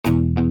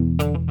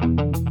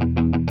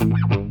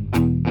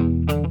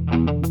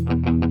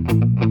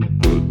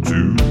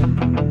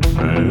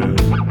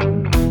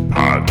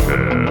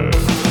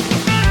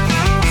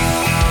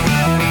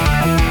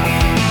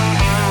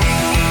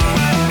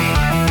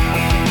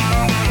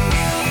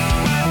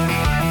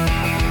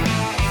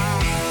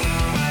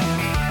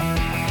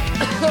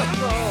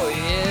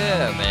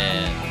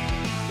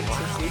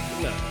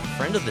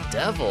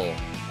level.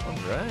 All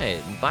right.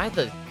 By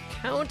the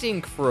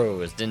Counting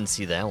Crows. Didn't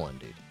see that one,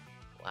 dude.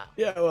 Wow.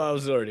 Yeah, well, I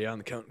was already on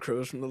the Counting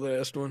Crows from the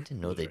last one.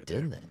 Didn't know they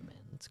did that, man.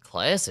 It's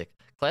classic.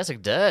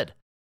 Classic Dead.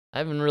 I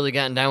haven't really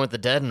gotten down with the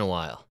Dead in a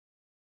while.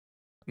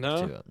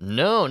 No?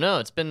 No.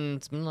 It's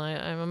been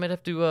I might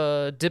have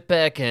to dip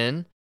back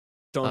in.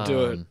 Don't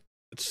do it.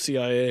 It's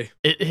CIA.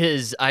 It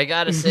is. I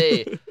gotta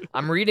say,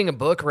 I'm reading a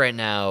book right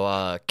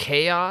now,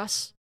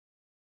 Chaos.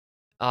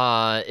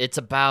 It's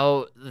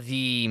about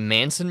the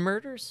Manson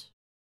murders.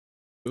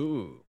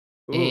 Ooh,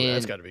 And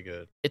that's gotta be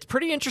good. It's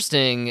pretty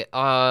interesting.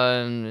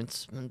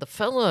 It's the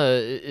fella.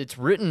 It's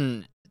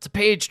written. It's a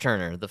page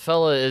turner. The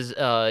fella is.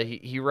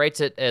 He writes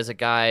it as a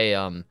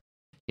guy.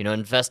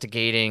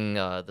 Investigating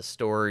the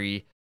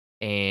story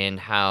and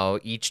how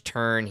each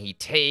turn he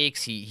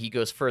takes, he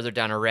goes further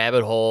down a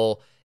rabbit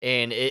hole,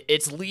 and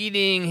it's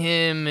leading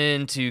him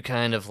into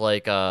kind of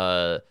like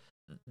the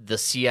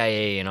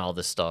CIA and all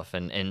this stuff.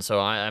 And so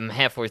I'm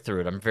halfway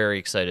through it. I'm very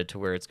excited to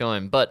where it's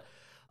going. But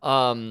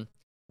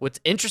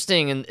what's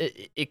interesting, and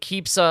it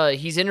keeps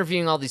he's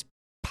interviewing all these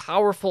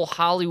powerful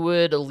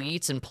Hollywood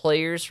elites and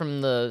players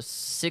from the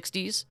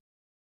 60s,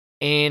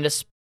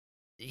 and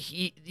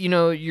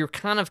you're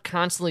kind of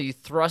constantly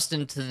thrust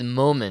into the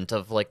moment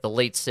of like the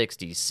late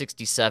 60s,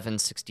 67,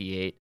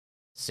 68,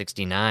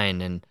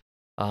 69, and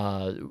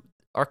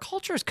our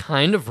culture has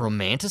kind of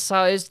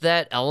romanticized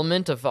that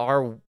element of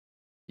our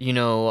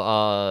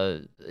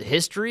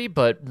history,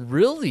 but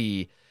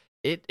really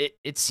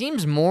it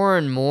seems more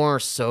and more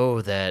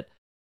so that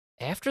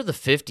after the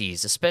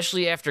 50s,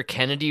 especially after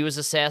Kennedy was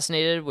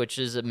assassinated, which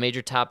is a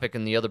major topic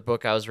in the other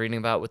book I was reading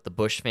about with the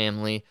Bush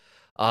family,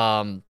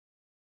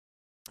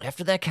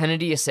 after that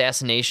Kennedy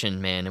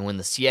assassination, man, and when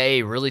the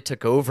CIA really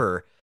took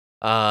over,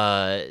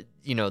 the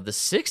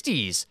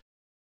 60s,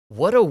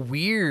 what a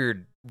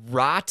weird,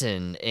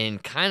 rotten,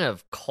 and kind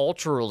of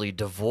culturally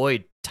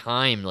devoid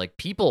time. Like,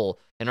 people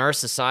in our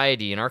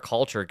society and our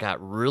culture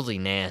got really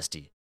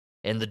nasty.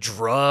 And the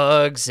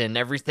drugs and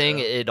everything,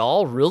 it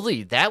all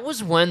really, that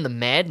was when the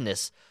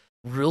madness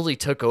really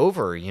took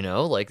over,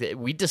 like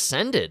we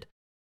descended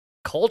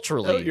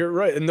culturally. No, you're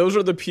right. And those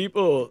are the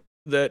people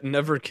that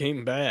never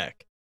came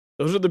back.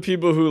 Those are the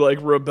people who like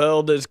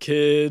rebelled as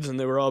kids and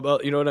they were all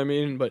about, you know what I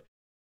mean? But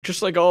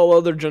just like all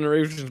other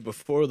generations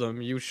before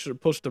them, you're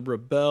supposed to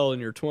rebel in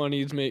your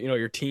 20s,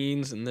 your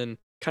teens, and then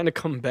kind of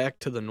come back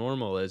to the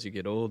normal as you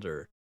get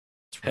older.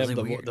 It's really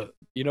weird.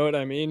 You know what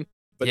I mean?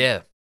 But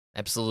yeah,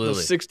 absolutely.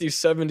 The 60s,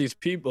 70s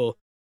people,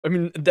 I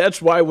mean,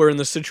 that's why we're in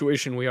the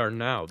situation we are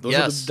now.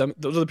 Those are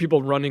the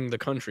people running the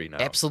country now.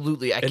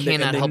 Absolutely. And they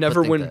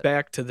never went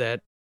back to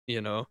that,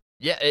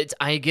 Yeah,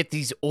 I get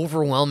these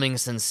overwhelming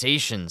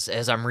sensations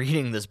as I'm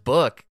reading this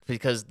book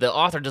because the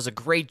author does a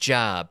great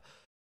job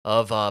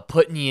of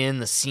putting you in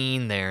the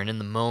scene there and in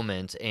the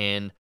moment,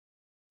 and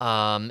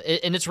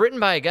it's written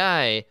by a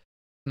guy,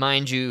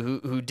 mind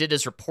you, who did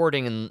his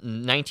reporting in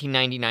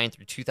 1999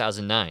 through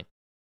 2009,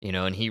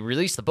 and he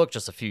released the book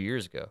just a few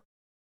years ago,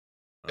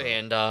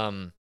 and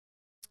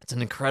it's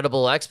an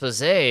incredible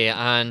expose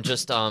on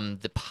just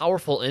the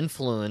powerful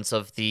influence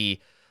of the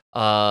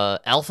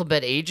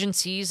alphabet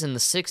agencies in the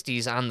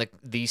 60s on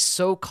the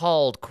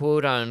so-called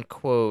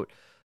quote-unquote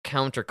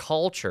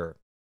counterculture.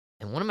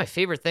 And one of my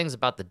favorite things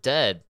about the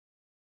Dead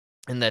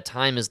in that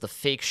time is the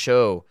fake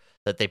show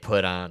that they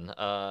put on.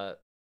 I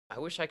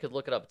wish I could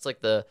look it up. It's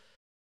like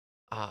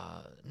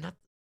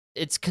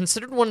it's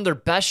considered one of their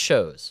best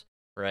shows,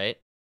 right?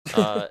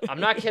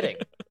 I'm not kidding.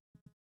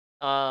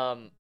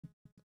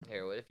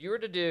 Here, if you were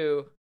to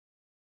do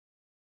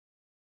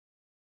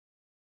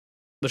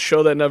the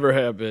show that never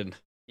happened.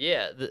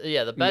 Yeah,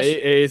 the best.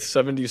 May 8th,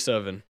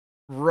 77.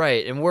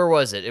 Right, and where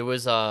was it? It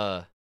was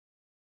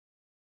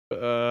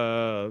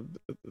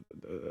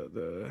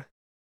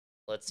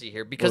let's see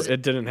here, because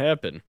it didn't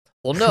happen.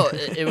 Well, no,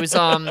 it was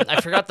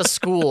I forgot the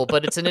school,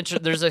 but it's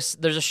there's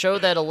a show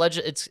that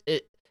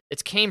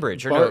it's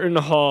Cambridge or Barton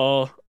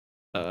Hall.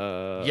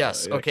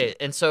 Yes, okay.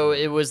 And so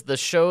it was the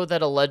show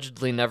that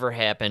allegedly never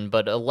happened,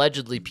 but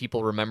allegedly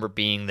people remember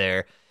being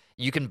there.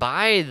 You can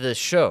buy the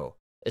show.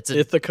 It's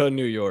Ithaca,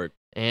 New York.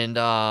 And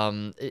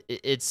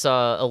it's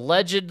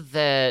alleged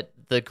that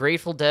the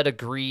Grateful Dead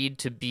agreed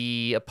to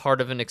be a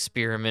part of an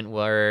experiment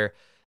where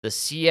the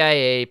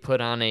CIA put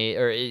on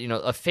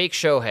a fake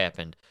show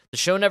happened. The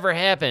show never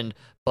happened,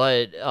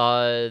 but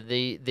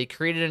they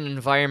created an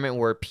environment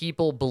where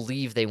people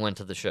believe they went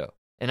to the show.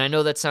 And I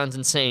know that sounds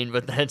insane,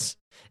 but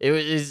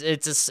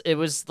it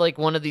was like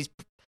one of these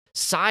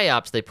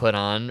psyops they put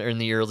on in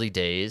the early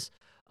days.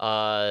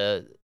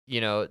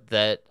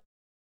 That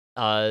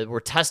were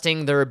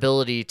testing their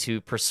ability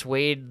to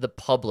persuade the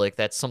public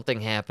that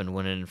something happened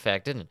when it in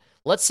fact didn't.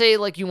 Let's say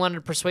like you wanted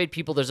to persuade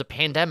people there's a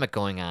pandemic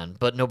going on,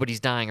 but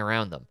nobody's dying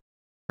around them,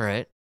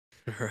 right?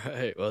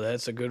 Right. Well,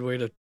 that's a good way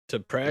to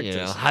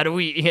practice. How do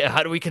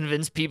we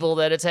convince people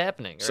that it's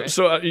happening? Right?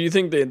 So you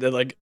think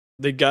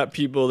they got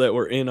people that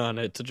were in on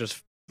it to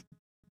just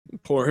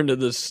pour into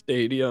the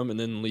stadium and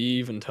then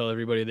leave and tell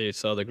everybody they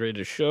saw the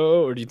greatest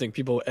show, or do you think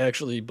people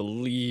actually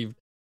believed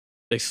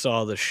they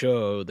saw the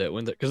show that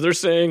when because they're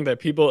saying that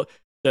people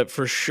that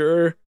for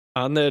sure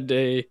on that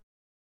day,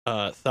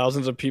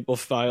 thousands of people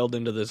filed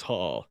into this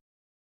hall.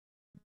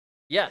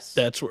 Yes.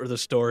 That's where the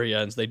story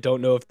ends. They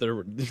don't know if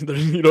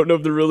you don't know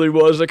if there really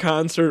was a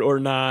concert or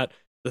not.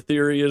 The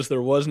theory is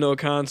there was no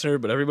concert,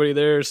 but everybody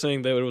there is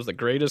saying that it was the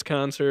greatest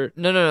concert.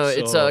 No.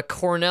 So, It's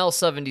Cornell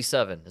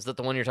 77. Is that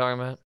the one you're talking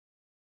about?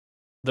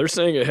 they're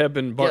saying it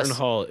happened in Barton Yes.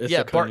 Hall,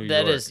 Ithaca, New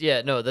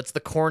York. That's the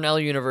Cornell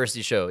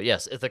University show.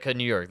 Yes, Ithaca,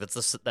 New York.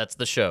 That's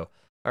the show.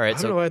 All right,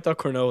 I don't know why I thought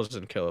Cornell was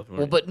in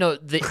California. well, but no,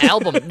 the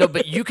album. No,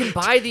 but you can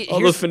buy the.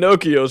 All the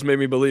Finocchios made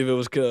me believe it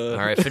was. All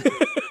right,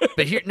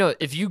 but here, no.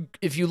 If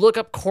you look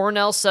up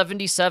Cornell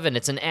 77,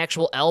 it's an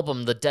actual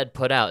album the Dead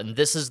put out, and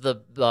this is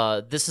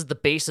the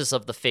basis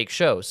of the fake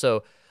show.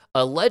 So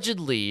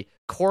allegedly,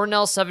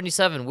 Cornell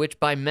 77, which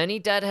by many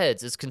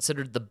Deadheads is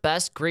considered the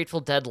best Grateful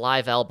Dead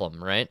live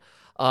album, right?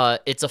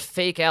 It's a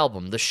fake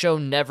album. The show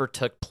never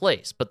took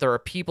place, but there are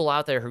people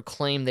out there who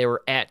claim they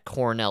were at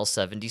Cornell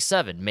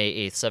 77, May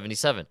 8th,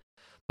 77.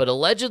 But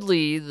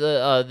allegedly,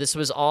 this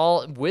was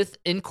all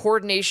in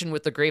coordination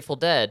with the Grateful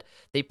Dead.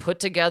 They put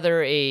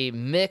together a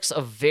mix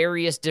of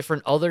various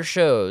different other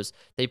shows.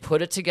 They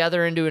put it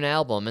together into an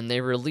album, and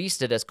they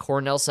released it as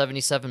Cornell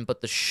 77,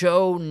 but the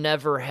show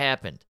never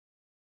happened.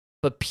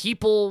 But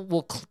people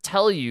will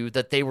tell you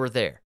that they were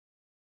there.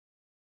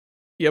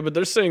 Yeah, but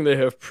they're saying they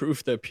have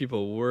proof that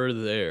people were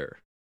there.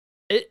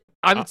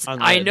 I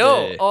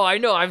know. Day. Oh, I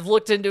know. I've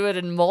looked into it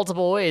in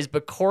multiple ways,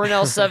 but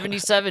Cornell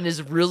 77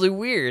 is really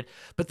weird.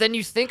 But then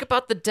you think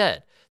about the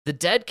Dead. The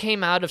Dead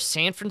came out of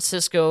San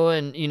Francisco,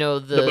 and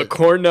but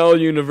Cornell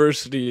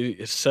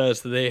University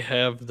says they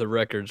have the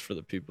records for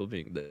the people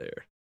being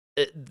there.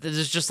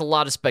 There's just a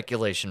lot of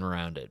speculation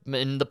around it.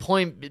 And the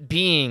point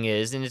being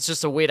is, and it's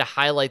just a way to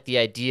highlight the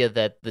idea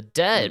that the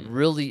Dead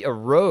really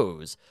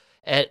arose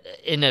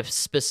in a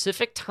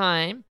specific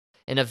time,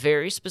 in a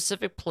very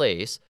specific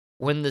place,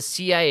 when the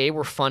CIA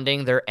were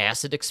funding their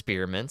acid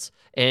experiments,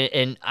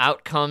 and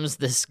out comes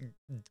this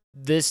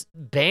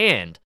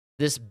band,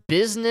 this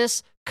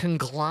business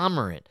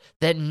conglomerate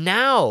that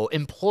now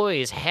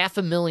employs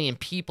 500,000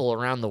 people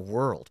around the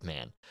world,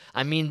 man.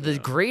 I mean, the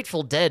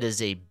Grateful Dead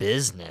is a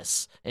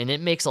business, and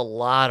it makes a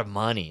lot of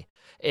money.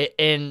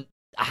 And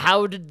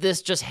how did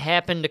this just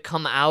happen to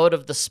come out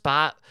of the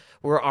spot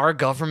where our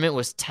government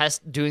was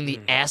doing the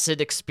acid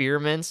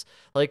experiments?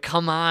 Like,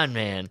 come on,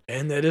 man.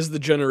 And that is the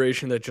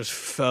generation that just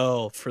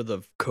fell for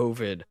the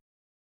COVID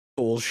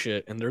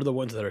bullshit, and they're the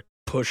ones that are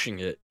pushing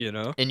it,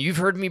 And you've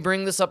heard me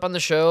bring this up on the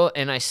show,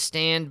 and I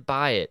stand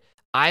by it.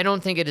 I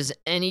don't think it is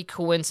any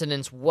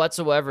coincidence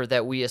whatsoever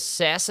that we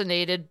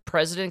assassinated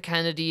President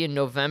Kennedy in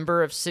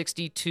November of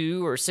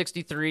 62 or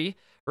 63,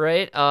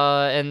 right?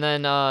 And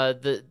then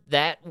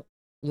that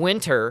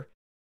winter,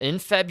 in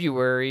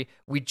February,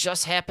 we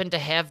just happened to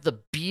have the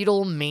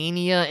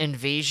Beatlemania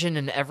invasion,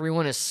 and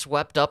everyone is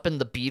swept up in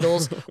the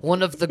Beatles,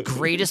 one of the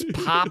greatest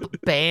pop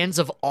bands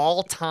of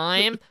all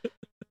time.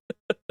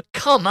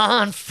 Come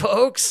on,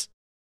 folks.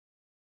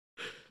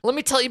 Let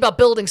me tell you about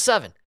Building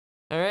 7,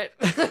 all right?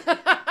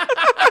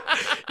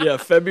 Yeah,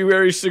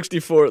 February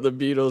 64, the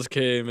Beatles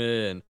came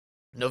in.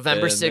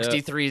 November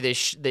 63, they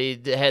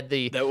had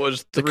that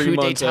was 3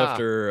 months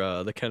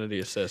after the Kennedy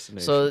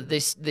assassination. So they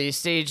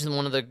staged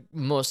one of the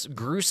most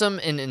gruesome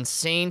and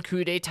insane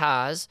coup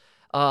d'états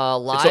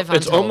live on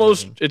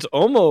television. It's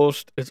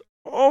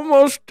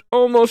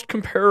almost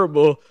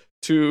comparable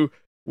to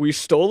we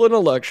stole an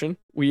election.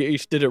 We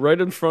did it right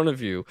in front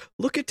of you.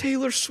 Look at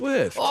Taylor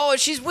Swift. Oh,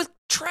 she's with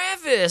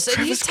Travis,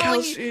 and he's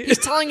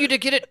Kelce. telling you to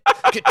get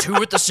two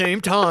at the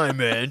same time,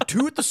 man.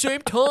 2 at the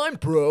same time,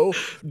 bro.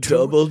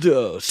 Double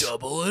dose.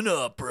 Doubling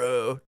up,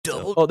 bro.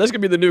 Double. Oh, that's gonna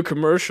be the new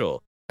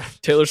commercial.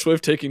 Taylor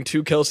Swift taking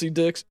 2 Kelce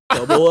dicks.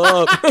 Double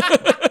up.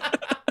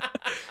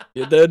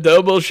 Get that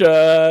double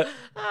shot.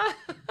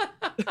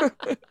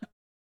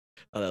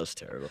 Oh, that was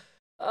terrible.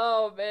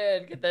 Oh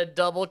man, get that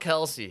double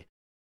Kelce.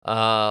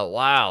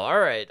 Wow. All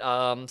right.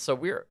 So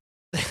we're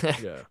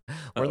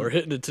we're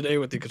hitting it today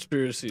with the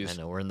conspiracies.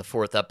 I know, we're in the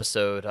 4th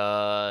episode.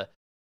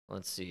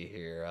 Let's see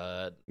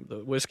here. The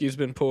whiskey's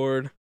been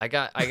poured. I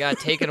got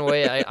taken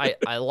away.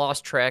 I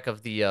lost track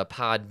of the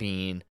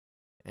Podbean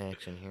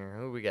action here.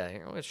 Who we got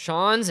here? Oh,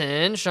 Sean's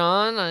in.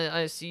 Sean,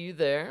 I see you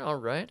there. All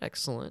right,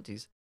 excellent.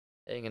 He's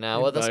hanging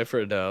out with us. Buy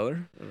for $1. I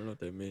don't know what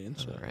that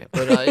means. All right,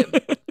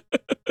 but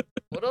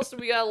what else do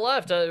we got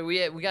left?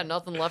 We got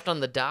nothing left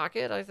on the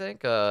docket, I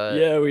think.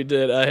 Yeah, we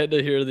did. I had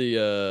to hear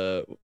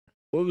the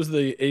what was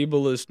the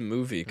ableist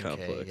movie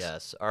complex? Okay,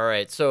 yes. All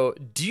right. So,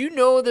 do you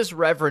know this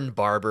Reverend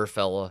Barber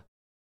fella?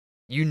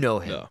 You know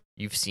him. No.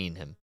 You've seen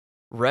him.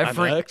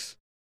 Reverend. X?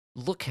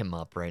 Look him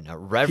up right now.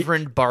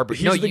 Reverend Barber.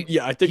 I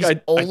think I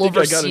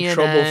got in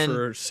trouble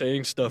for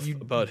saying stuff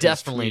about his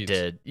definitely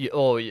tweets.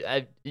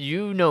 did.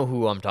 You know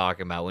who I'm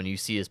talking about when you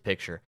see his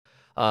picture.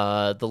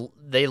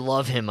 They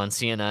love him on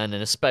CNN and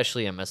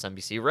especially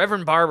MSNBC.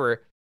 Reverend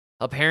Barber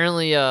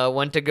apparently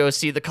went to go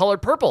see The Color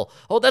Purple.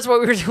 Oh, that's why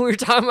we were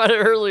talking about it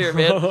earlier,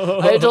 man.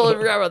 I totally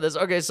forgot about this.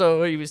 Okay,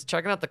 so he was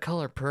checking out The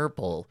Color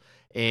Purple,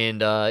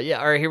 and all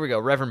right, here we go.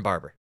 Reverend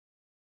Barber.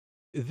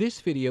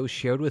 This video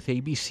shared with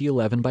ABC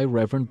 11 by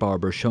Reverend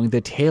Barber showing the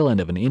tail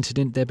end of an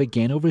incident that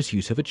began over his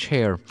use of a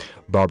chair.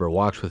 Barber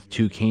walks with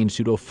two canes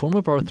due to a form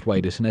of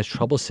arthritis and has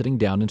trouble sitting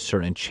down in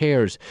certain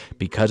chairs.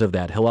 Because of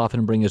that, he'll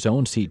often bring his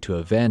own seat to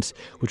events,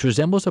 which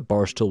resembles a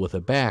bar stool with a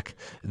back.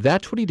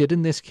 That's what he did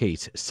in this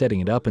case,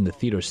 setting it up in the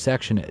theater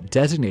section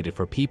designated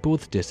for people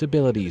with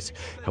disabilities.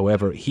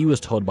 However, he was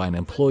told by an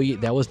employee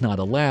that was not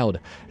allowed.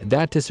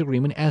 That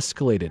disagreement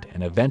escalated,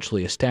 and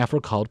eventually a staffer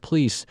called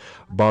police.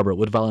 Barber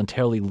would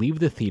voluntarily leave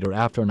the theater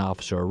after an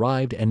officer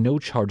arrived and no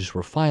charges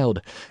were filed.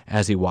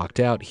 As he walked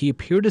out, he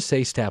appeared to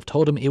say staff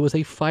told him it was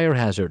a fire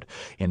hazard.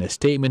 In a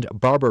statement,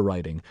 Barber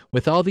writing,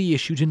 "With all the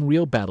issues and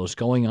real battles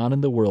going on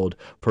in the world,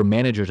 for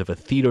managers of a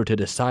theater to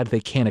decide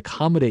they can't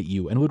accommodate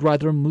you and would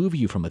rather remove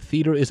you from a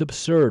theater is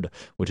absurd,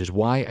 which is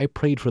why I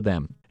prayed for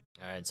them."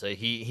 All right, so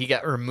he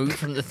got removed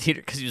from the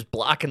theater because he was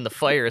blocking the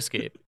fire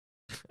escape.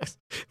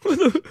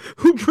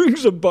 Who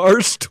brings a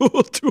bar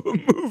stool to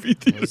a movie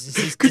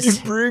theater? Could you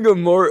bring a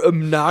more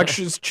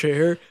obnoxious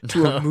chair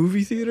to a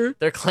movie theater?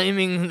 They're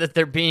claiming that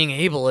they're being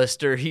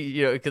ableist, or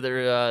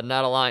they're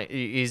not allowing.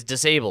 He's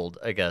disabled,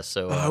 I guess.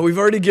 So we've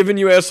already given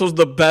you assholes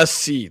the best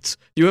seats.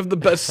 You have the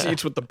best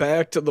seats with the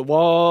back to the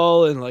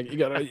wall, and like you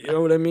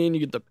know what I mean.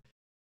 You get the.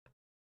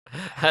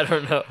 I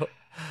don't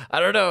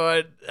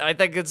know. I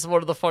think it's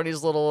one of the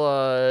funniest little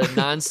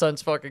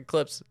nonsense fucking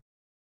clips.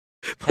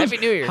 Happy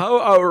New Year. How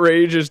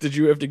outrageous did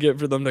you have to get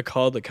for them to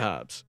call the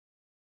cops?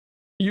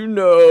 You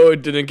know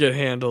it didn't get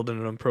handled in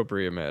an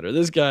appropriate manner.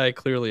 This guy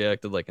clearly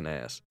acted like an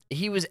ass.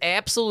 He was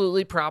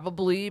absolutely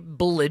probably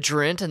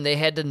belligerent, and they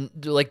had to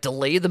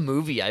delay the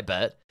movie, I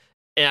bet.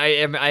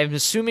 And I'm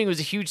assuming it was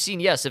a huge scene.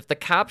 Yes, if the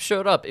cops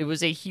showed up, it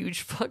was a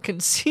huge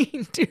fucking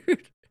scene,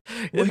 dude.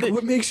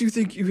 What makes you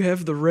think you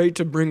have the right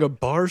to bring a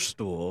bar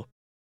stool?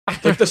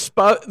 Like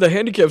the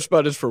handicap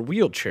spot is for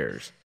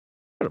wheelchairs.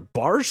 A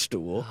bar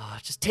stool? Oh,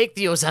 just take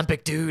the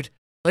Ozempic, dude.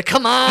 Like,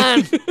 come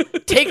on.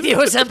 Take the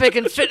Ozempic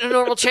and fit in a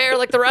normal chair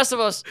like the rest of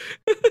us.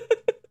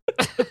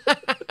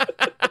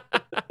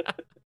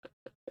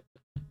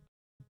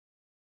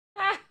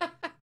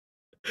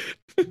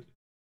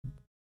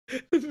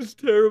 This is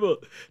terrible.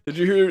 Did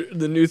you hear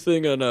the new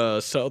thing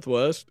on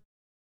Southwest?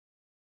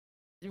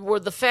 Were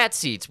the fat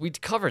seats. We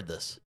covered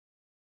this.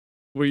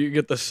 Where you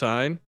get the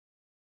sign?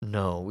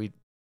 No.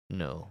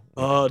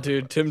 Oh,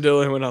 dude, Tim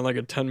Dillon went on like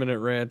a 10-minute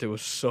rant. It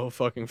was so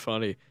fucking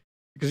funny.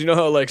 Because you know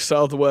how like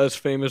Southwest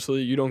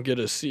famously you don't get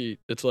a seat.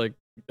 It's like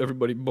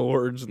everybody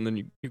boards and then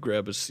you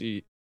grab a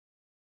seat.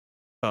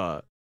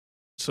 So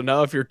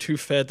now if you're too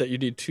fat that you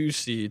need two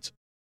seats,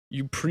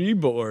 you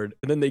pre-board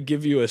and then they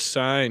give you a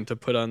sign to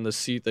put on the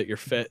seat that your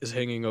fat is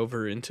hanging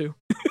over into.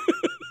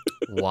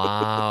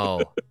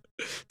 Wow.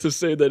 To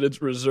say that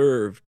it's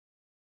reserved.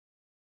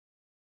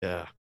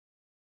 Yeah.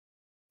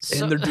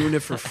 And they're doing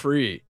it for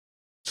free.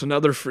 So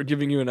now they're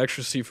giving you an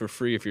extra seat for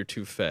free if you're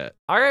too fat.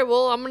 All right,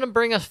 well, I'm going to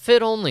bring a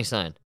fit only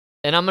sign.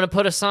 And I'm going to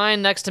put a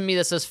sign next to me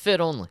that says fit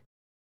only.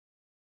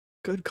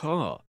 Good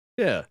call.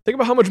 Yeah. Think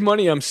about how much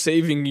money I'm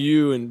saving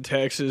you in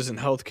taxes and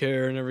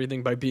healthcare and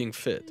everything by being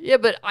fit. Yeah,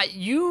 but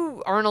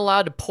you aren't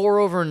allowed to pour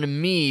over into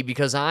me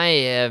because I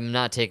am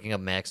not taking up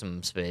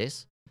maximum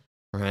space.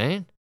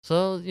 Right?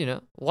 So,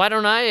 why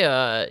don't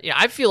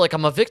I feel like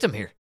I'm a victim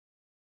here.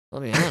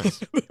 Let me be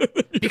honest.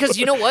 Because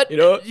you know what?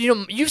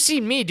 You've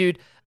seen me, dude.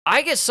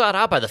 I get sought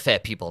out by the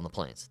fat people in the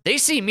planes. They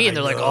see me and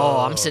they're like, "Oh,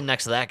 I'm sitting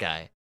next to that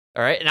guy."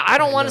 All right? And I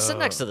don't want to sit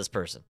next to this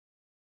person.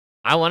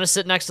 I want to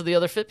sit next to the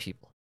other fit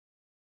people.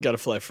 Got to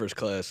fly first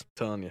class, I'm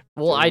telling you.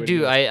 Well, I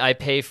do. I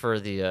pay for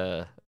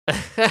the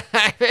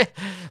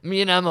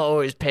me and Emma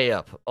always pay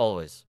up,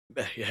 always.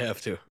 You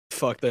have to.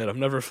 Fuck that.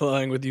 I'm never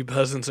flying with you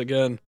peasants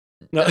again.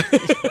 No.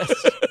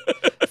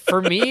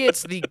 For me,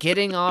 it's the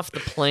getting off the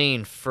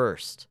plane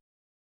first.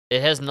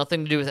 It has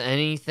nothing to do with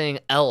anything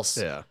else.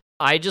 Yeah.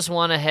 I just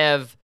want to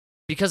have,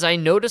 because I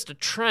noticed a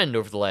trend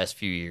over the last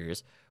few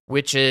years,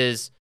 which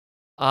is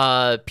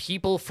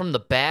people from the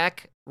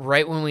back,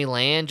 right when we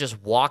land,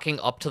 just walking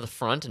up to the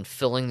front and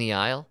filling the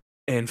aisle.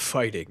 And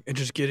fighting. And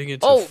just getting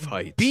into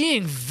fights.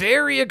 Being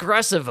very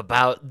aggressive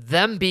about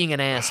them being an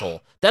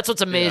asshole. That's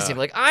what's amazing. Yeah.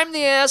 Like, I'm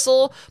the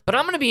asshole, but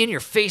I'm going to be in your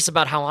face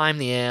about how I'm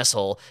the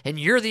asshole, and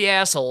you're the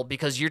asshole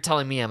because you're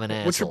telling me I'm an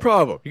asshole. What's your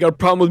problem? You got a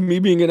problem with me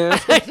being an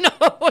asshole? I know.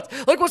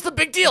 What's the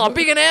big deal? I'm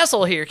being an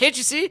asshole here. Can't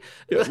you see?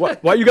 Yeah,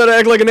 why you got to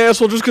act like an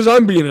asshole just because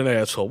I'm being an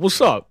asshole? What's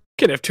up?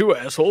 Can't have two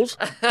assholes.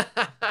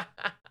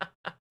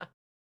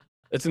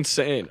 It's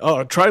insane.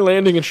 Oh, try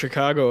landing in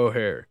Chicago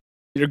O'Hare.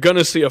 You're going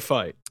to see a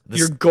fight.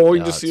 You're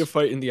going to see a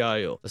fight in the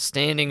aisle. The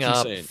standing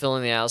up,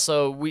 filling the aisle.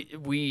 So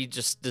we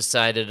just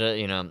decided,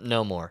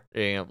 no more.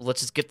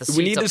 Let's just get the seats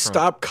We need up to front.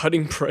 stop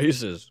cutting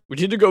prices. We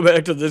need to go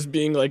back to this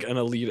being like an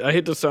elite. I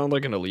hate to sound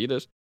like an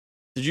elitist.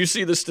 Did you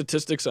see the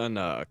statistics on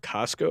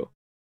Costco?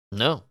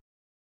 No.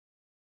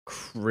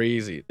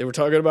 Crazy. They were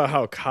talking about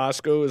how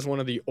Costco is one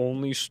of the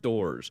only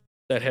stores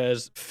that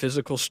has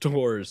physical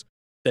stores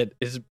that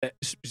is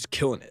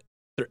killing it.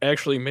 They're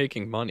actually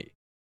making money,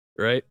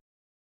 right?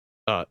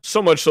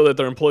 So much so that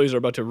their employees are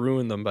about to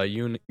ruin them by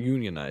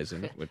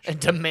unionizing. Which And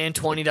demand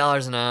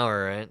 $20 an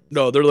hour, right?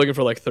 no, they're looking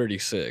for like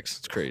 36.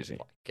 It's crazy.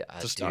 Oh my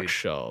God, To stock dude.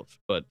 shelves.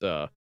 But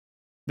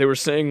they were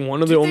saying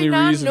one of Did the only they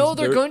not reasons know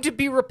they're going to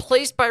be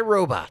replaced by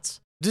robots?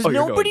 Does Oh,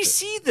 you're going nobody to.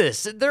 see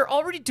this? They're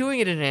already doing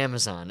it in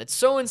Amazon. It's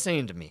so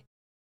insane to me.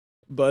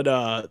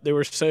 But they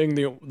were saying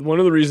one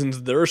of the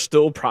reasons they're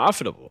still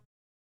profitable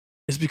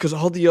is because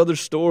all the other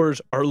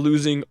stores are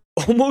losing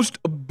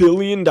almost $1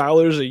 billion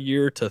a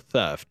year to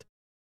theft.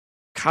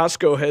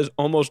 Costco has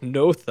almost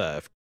no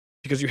theft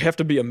because you have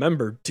to be a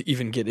member to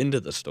even get into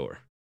the store,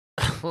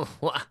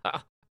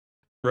 Wow.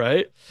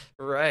 right?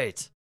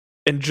 Right.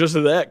 And just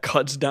that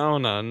cuts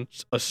down on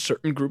a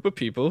certain group of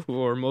people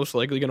who are most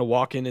likely going to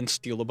walk in and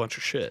steal a bunch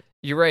of shit.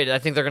 You're right. I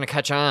think they're going to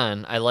catch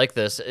on. I like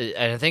this.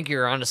 And I think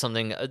you're onto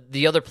something.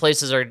 The other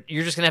places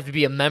you're just going to have to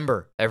be a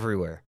member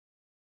everywhere.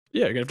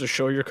 Yeah, you're going to have to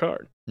show your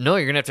card. No,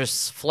 you're going to have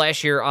to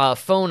flash your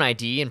phone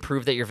ID and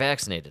prove that you're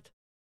vaccinated.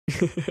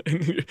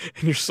 and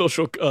your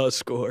social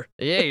score.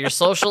 Yeah, your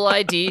social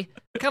ID.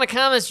 What kind of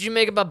comments did you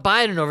make about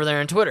Biden over there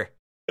on Twitter?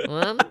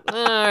 Well,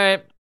 all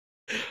right.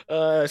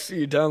 I see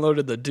you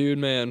downloaded the Dude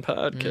Man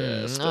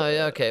podcast. Oh,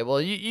 yeah, okay.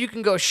 Well, you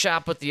can go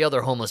shop with the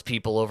other homeless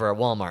people over at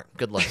Walmart.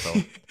 Good luck,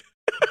 though.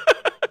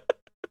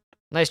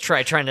 Nice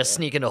try trying to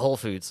sneak into Whole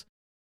Foods.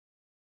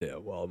 Yeah,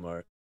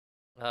 Walmart.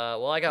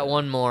 Well, I got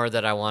one more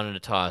that I wanted to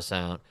toss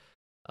out.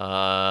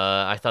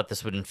 I thought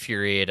this would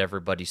infuriate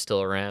everybody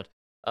still around,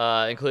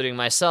 including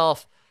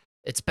myself.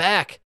 It's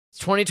back. It's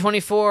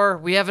 2024.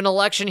 We have an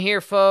election here,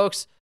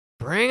 folks.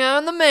 Bring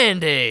on the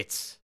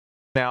mandates.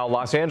 Now,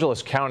 Los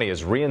Angeles County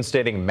is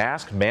reinstating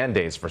mask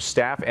mandates for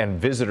staff and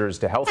visitors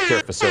to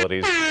healthcare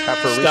facilities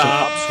after a recent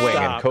upswing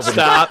in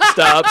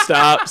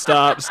COVID.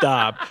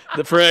 Stop.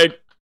 The Frank,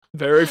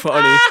 very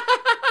funny.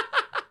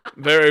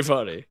 Very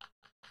funny.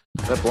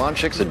 That blonde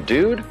chick's a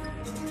dude?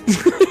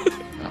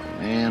 Oh,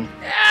 man.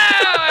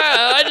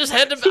 I just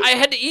had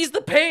to ease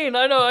the pain.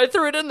 I know. I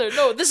threw it in there.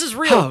 No, this is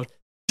real. How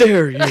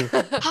dare you?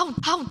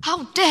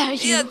 How dare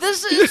you? Yeah,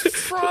 this is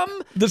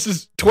from This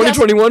is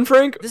 2021,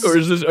 Frank? This Or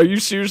is- is this, are you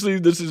seriously,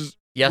 this is...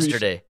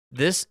 yesterday.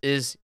 This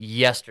is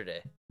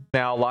yesterday.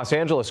 Now, Los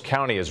Angeles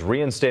County is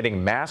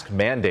reinstating mask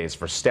mandates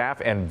for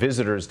staff and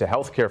visitors to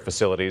healthcare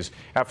facilities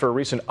after a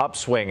recent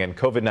upswing in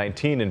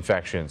COVID-19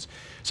 infections.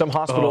 Some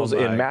hospitals Oh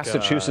my in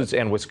Massachusetts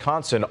and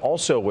Wisconsin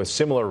also with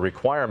similar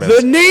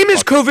requirements. The name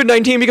is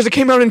COVID-19 because it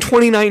came out in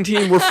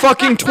 2019. We're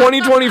fucking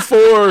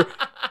 2024.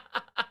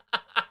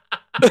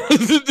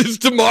 It's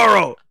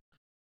tomorrow.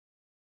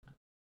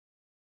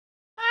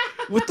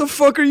 What the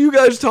fuck are you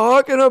guys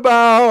talking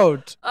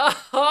about?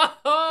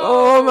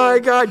 Oh my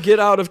God, get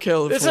out of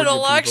California. It's an people.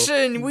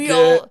 election. We Get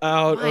all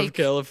out Mike. of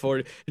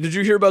California. Did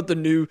you hear about the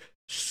new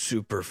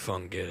super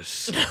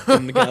fungus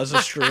in the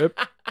Gaza Strip?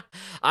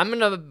 I'm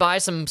gonna buy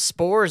some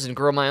spores and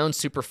grow my own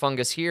super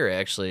fungus here.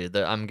 Actually,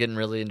 I'm getting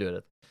really into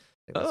it.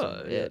 I think that's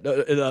what-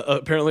 Yeah.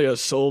 Apparently, a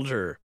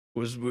soldier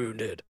was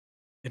wounded,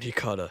 and he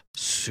caught a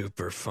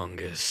super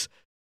fungus.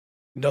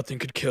 Nothing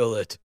could kill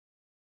it.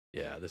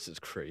 Yeah, this is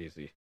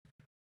crazy.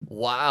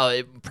 Wow,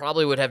 it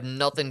probably would have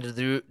nothing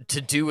to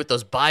do with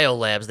those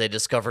biolabs they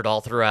discovered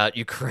all throughout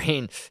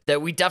Ukraine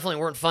that we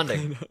definitely weren't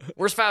funding.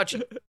 Where's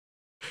Fauci?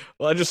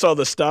 Well, I just saw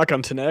the stock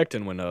on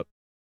Tenactin went up.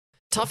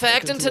 Tough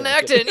actin'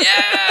 Tenactin.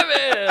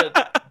 Yeah,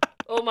 man.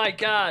 Oh my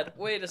God.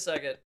 Wait a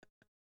second.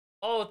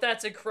 Oh,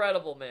 that's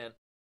incredible, man.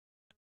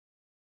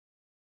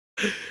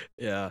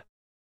 Yeah.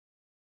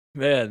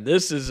 Man,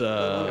 this is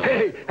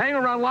Hey, hang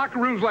around locker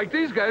rooms like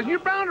these guys, and you're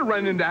bound to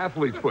run into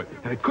athlete's foot.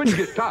 And it couldn't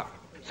get tough.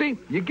 See,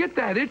 you get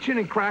that itching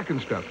and cracking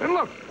stuff. And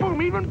look,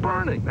 boom, even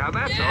burning. Now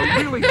that's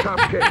a really tough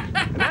case.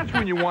 And that's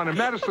when you want a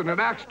medicine that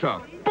acts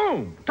tough.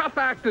 Boom! Tough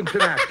actin'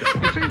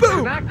 Tenactin. You see,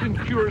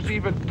 Tenactin cures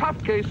even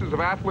tough cases of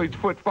athlete's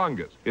foot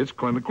fungus. It's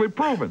clinically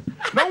proven.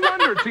 No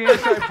wonder it's the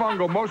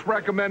antifungal most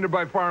recommended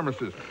by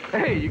pharmacists.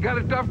 Hey, you got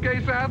a tough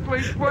case of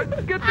athlete's foot?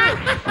 Get this.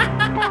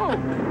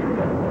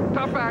 Boom!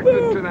 Tough actin'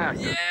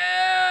 Tenactin.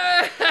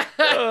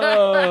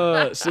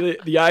 so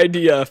the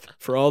IDF,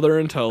 for all their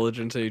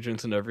intelligence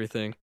agents and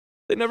everything,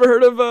 they never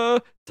heard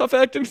of tough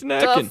actin'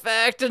 Tenactin. Tough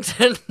actin'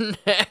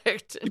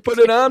 Tenactin. You put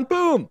it on,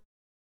 boom.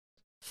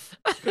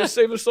 Gonna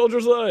save a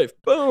soldier's life.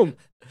 Boom.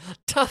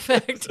 Tough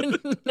actin'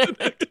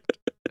 Tenactin.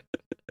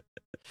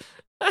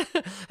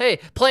 Hey,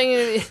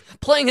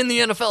 playing in the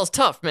NFL is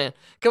tough, man.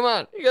 Come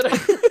on, you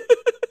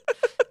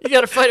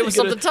gotta fight it with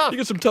something tough. You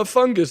get some tough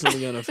fungus in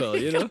the NFL,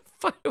 you know?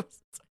 Fight it with-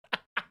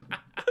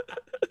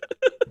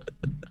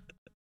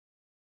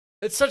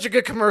 It's such a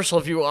good commercial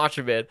if you watch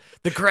it, man.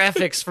 The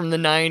graphics from the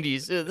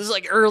 90s. This is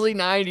like early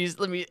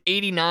 90s,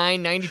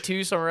 89,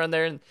 92, somewhere around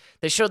there. And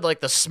they showed like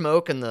the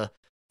smoke and the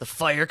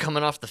fire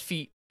coming off the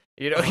feet.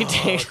 You know, he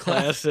takes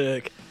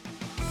Classic.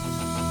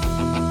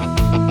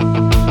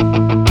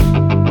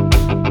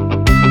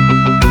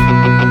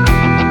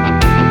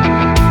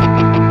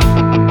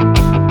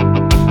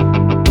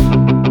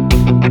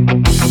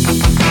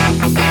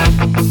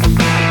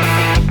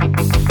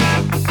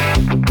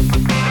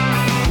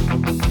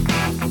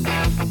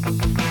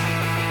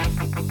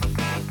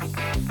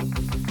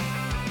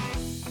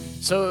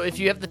 So if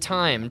you have the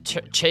time,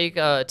 take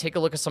a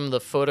look at some of the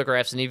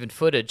photographs and even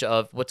footage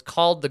of what's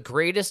called the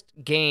greatest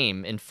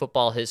game in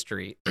football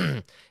history.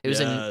 It was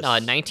in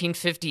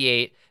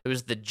 1958. It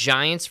was the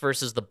Giants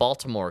versus the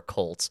Baltimore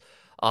Colts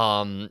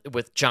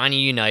with Johnny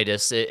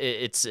Unitas.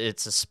 It's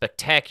a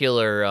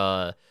spectacular,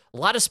 a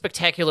lot of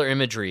spectacular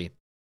imagery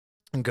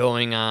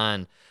going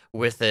on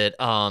with it.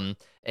 And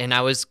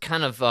I was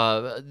kind of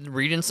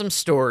reading some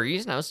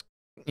stories, and I was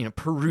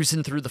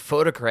perusing through the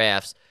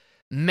photographs.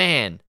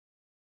 Men,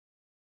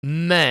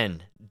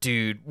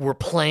 dude, were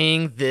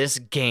playing this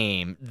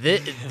game.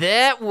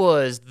 That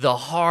was the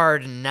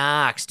hard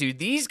knocks, dude.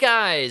 These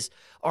guys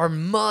are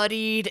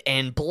muddied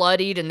and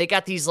bloodied, and they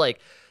got these,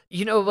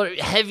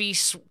 heavy...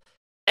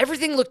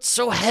 Everything looked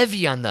so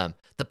heavy on them.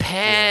 The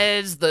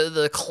pads,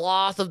 the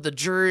cloth of the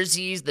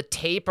jerseys, the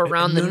tape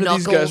around the knuckles. None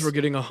of these guys were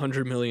getting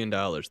 $100 million.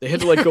 They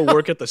had to, go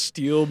work at the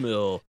steel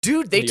mill.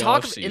 Dude, they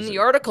talk in the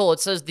article, it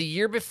says the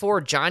year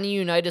before, Johnny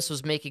Unitas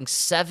was making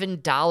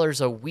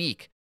 $7 a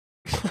week.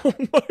 Oh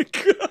my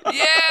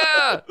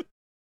god!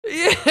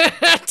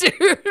 Yeah,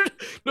 dude.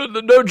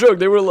 No joke.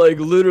 They were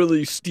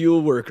literally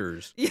steel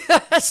workers.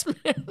 Yes,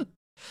 man.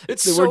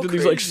 They worked at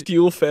these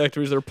steel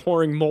factories. They're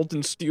pouring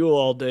molten steel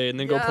all day and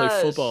then go play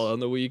football on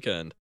the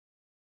weekend.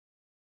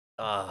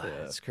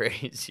 It's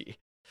crazy.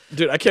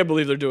 Dude, I can't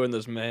believe they're doing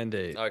this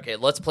mandate. Okay,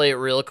 let's play it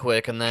real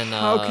quick and then.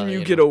 How can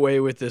you get away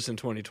with this in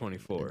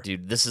 2024?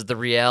 Dude, this is the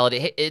reality.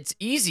 Hey, it's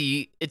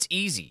easy. It's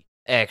easy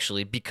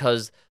actually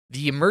because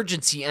the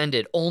emergency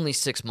ended only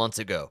 6 months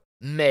ago.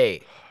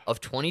 May of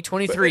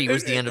 2023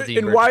 was the end of the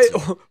emergency.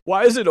 And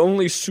why is it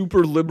only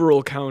super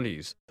liberal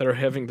counties that are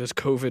having this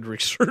COVID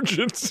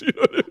resurgence?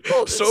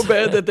 So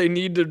bad that they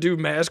need to do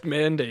mask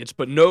mandates,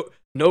 but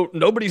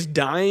nobody's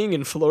dying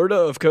in Florida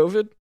of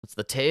COVID. It's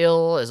the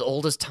tale as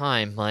old as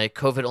time.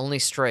 COVID only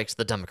strikes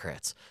the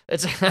Democrats.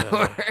 It's how it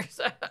works.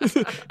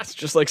 It's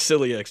just like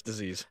celiac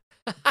disease.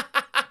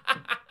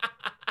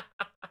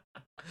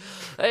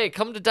 Hey,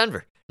 come to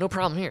Denver. No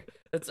problem here.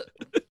 It's a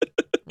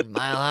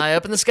mile high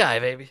up in the sky,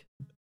 baby.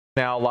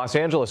 Now, Los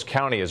Angeles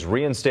County is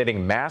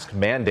reinstating mask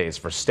mandates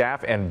for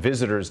staff and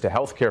visitors to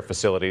healthcare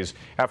facilities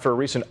after a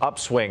recent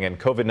upswing in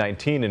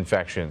COVID-19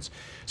 infections.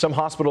 Some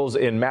hospitals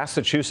in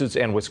Massachusetts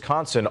and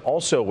Wisconsin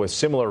also with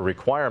similar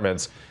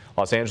requirements.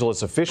 Los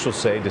Angeles officials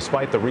say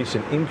despite the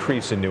recent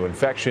increase in new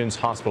infections,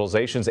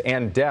 hospitalizations,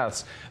 and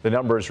deaths, the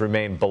numbers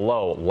remain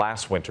below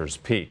last winter's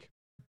peak.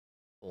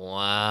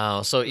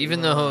 Wow. So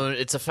even though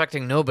it's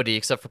affecting nobody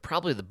except for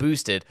probably the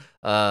boosted,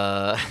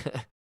 masks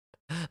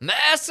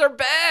are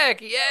back.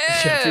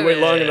 Yeah. If you wait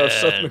long enough,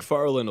 Seth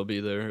MacFarlane will be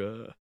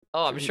there.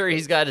 I'm sure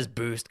he's got his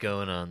boost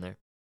going on there.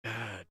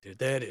 God, dude,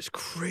 that is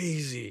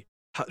crazy.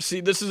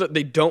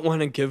 They don't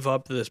want to give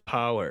up this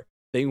power.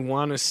 They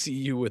want to see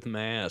you with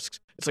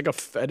masks. It's like a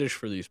fetish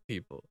for these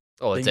people.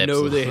 Oh, it's they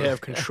know they have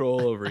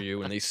control over you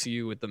when they see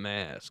you with the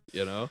mask,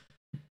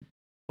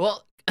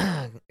 Well,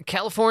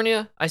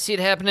 California, I see it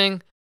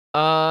happening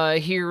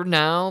here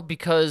now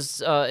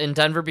because in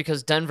Denver,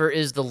 because Denver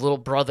is the little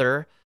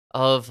brother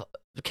of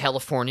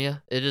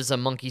California. It is a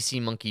monkey see,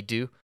 monkey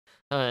do.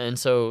 And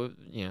so,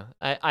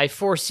 I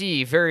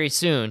foresee very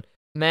soon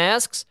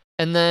masks.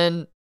 And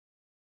then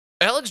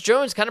Alex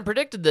Jones kind of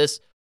predicted this.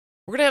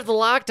 We're going to have the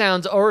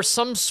lockdowns or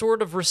some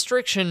sort of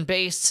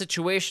restriction-based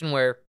situation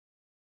where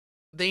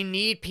they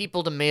need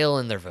people to mail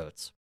in their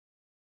votes.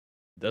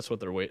 That's what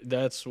they're waiting.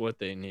 That's what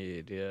they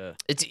need. Yeah.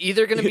 It's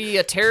either going to be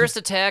a terrorist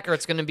attack or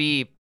it's going to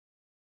be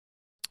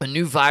a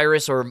new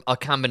virus or a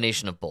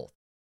combination of both.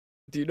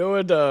 Do you know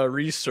what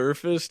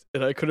resurfaced?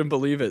 And I couldn't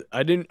believe it.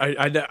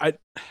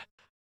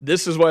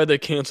 This is why they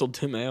canceled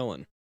Tim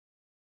Allen.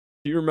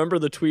 Do you remember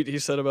the tweet he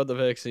said about the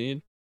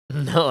vaccine?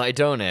 No, I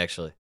don't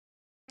actually.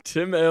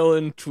 Tim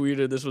Allen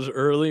tweeted, this was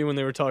early when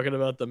they were talking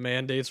about the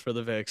mandates for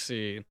the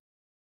vaccine.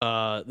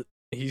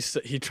 He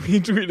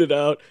tweeted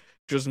out,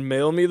 just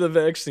mail me the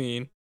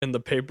vaccine and the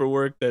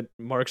paperwork that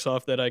marks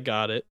off that I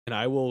got it, and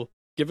I will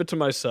give it to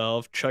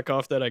myself, check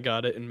off that I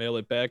got it, and mail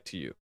it back to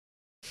you.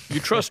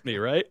 You trust me,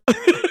 right?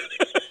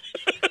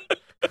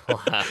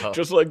 Wow.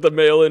 Just like the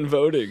mail-in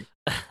voting.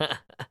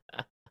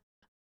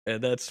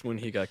 And that's when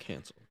he got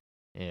canceled.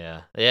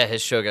 Yeah,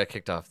 his show got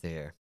kicked off the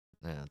air.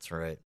 Yeah, that's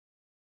right.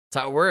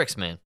 That's how it works,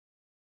 man.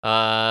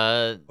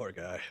 Poor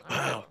guy.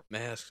 Wow,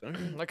 masks.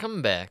 They're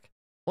coming back.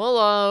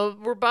 Well,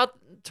 we're about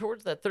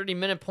towards that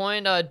 30-minute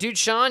point. Dude,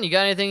 Sean, you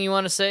got anything you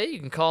want to say? You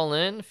can call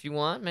in if you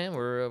want, man.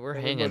 We're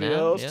hanging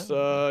out. Else?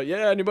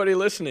 Yeah. Anybody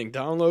listening,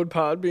 download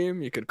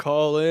Podbeam. You could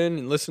call in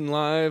and listen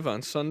live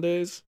on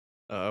Sundays.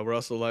 We're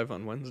also live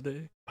on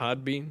Wednesday.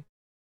 Podbeam.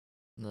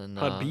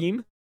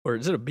 Podbeam? Or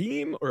is it a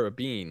beam or a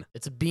bean?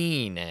 It's a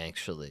bean,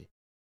 actually.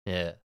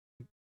 Yeah.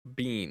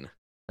 Bean.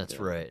 That's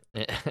right.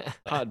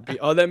 Pod bean.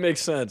 Oh, that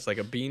makes sense. Like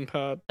a bean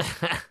pod.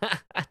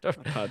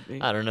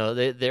 I don't know.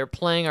 They're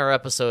playing our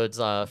episodes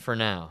for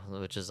now,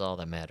 which is all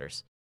that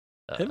matters.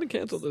 Haven't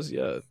canceled this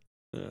yet.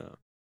 Yeah.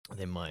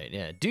 They might.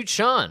 Yeah. Dude,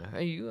 Sean, are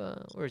you?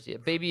 Where's he?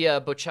 Baby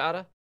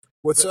Bochata.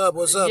 What's up?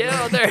 What's up?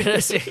 Yeah, there it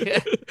is.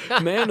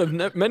 Man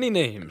of many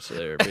names,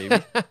 there,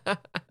 baby.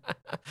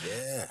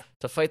 Yeah.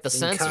 to fight the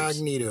censors.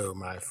 Incognito,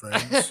 my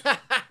friends.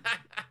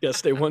 Gotta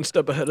stay one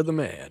step ahead of the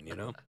man, you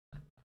know?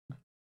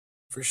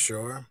 For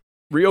sure.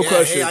 Real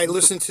question. Hey, I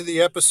listened to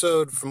the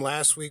episode from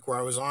last week where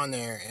I was on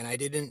there, and I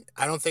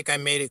don't think I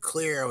made it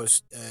clear. I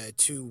was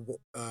too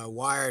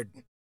wired,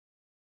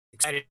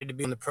 excited to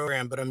be on the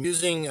program, but I'm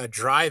using a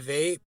dry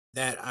vape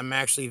that I'm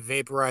actually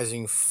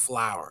vaporizing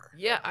flour.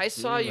 Yeah, I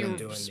saw you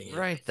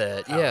write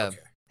that. Oh, Yeah. okay.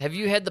 Have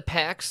you had the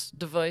PAX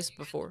device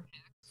before?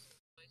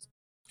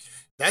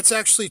 That's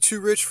actually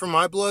too rich for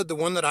my blood. The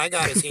one that I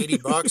got is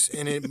 $80,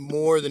 and it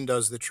more than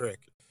does the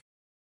trick.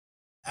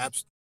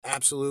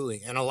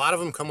 Absolutely. And a lot of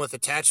them come with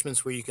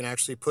attachments where you can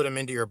actually put them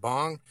into your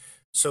bong.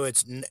 So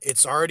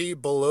it's already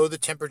below the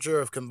temperature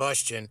of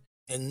combustion,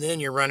 and then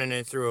you're running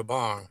it through a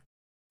bong.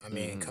 I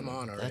mean, come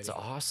on already. That's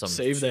awesome.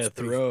 Save that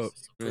throat.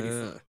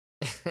 Pretty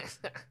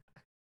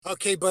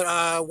Okay,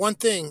 but one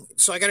thing.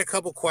 So I got a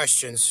couple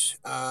questions.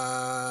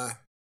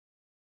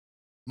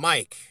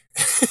 Mike.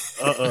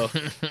 Uh-oh.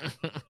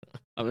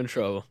 I'm in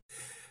trouble.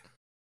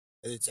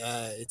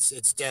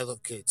 It's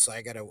delicate, so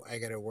I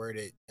gotta word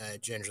it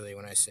gingerly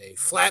when I say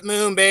flat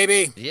moon,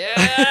 baby.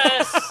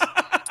 Yes.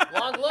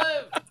 Long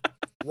live.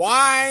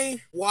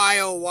 Why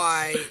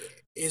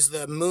is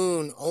the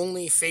moon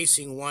only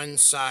facing one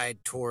side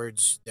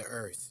towards the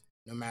Earth,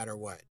 no matter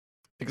what?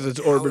 Because it's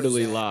How is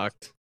orbitally that?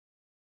 locked.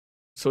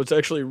 So it's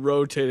actually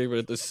rotating, but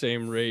at the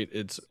same rate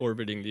it's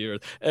orbiting the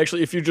Earth.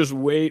 Actually, if you just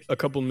wait a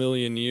couple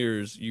million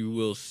years, you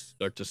will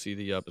start to see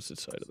the opposite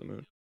side of the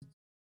moon.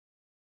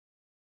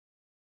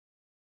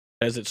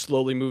 As it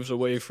slowly moves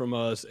away from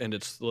us and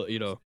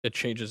it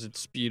changes its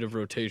speed of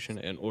rotation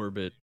and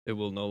orbit, it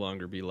will no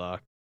longer be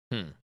locked.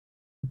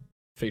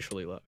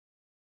 Facially locked.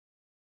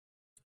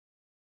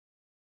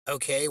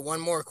 Okay, one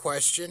more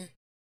question.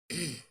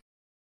 In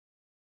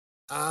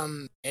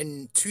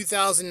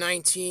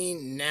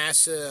 2019,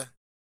 NASA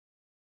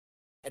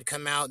had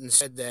come out and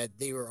said that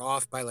they were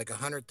off by like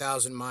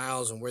 100,000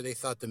 miles on where they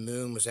thought the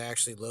moon was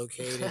actually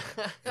located.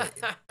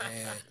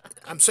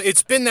 And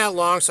it's been that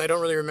long, so I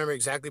don't really remember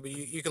exactly, but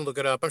you can look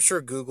it up. I'm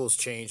sure Google's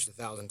changed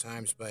 1,000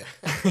 times, but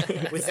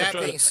with that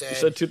being said... You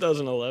said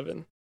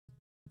 2011?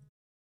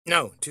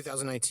 No,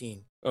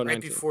 2019. Oh, right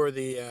 19. Before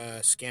the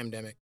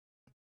scamdemic.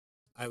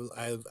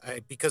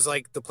 I because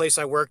like the place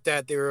I worked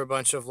at, there were a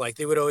bunch of like,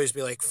 they would always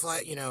be like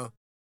flat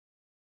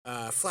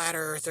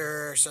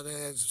earther or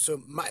something.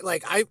 So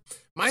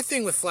my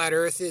thing with flat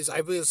earth is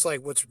I believe it's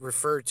like what's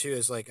referred to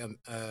as like a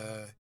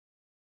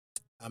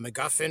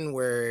MacGuffin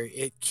where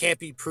it can't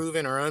be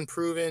proven or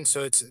unproven.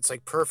 So it's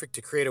like perfect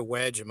to create a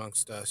wedge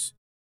amongst us.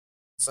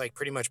 It's like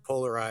pretty much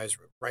polarized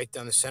right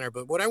down the center.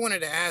 But what I wanted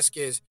to ask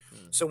is,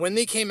 so when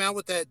they came out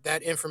with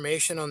that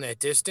information on that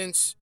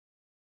distance,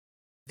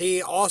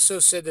 they also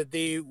said that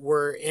they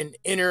were in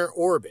inner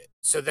orbit.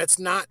 So that's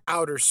not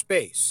outer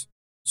space.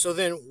 So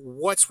then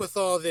what's with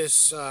all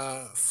this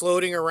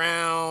floating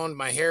around?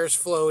 My hair's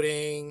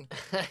floating.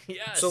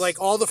 Yes. So like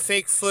all the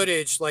fake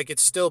footage, like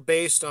it's still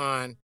based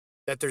on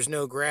that there's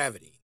no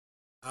gravity.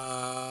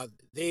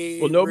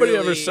 Nobody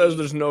ever says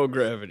there's no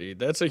gravity.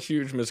 That's a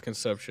huge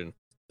misconception.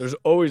 There's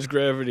always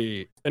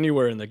gravity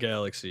anywhere in the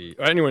galaxy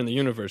or anywhere in the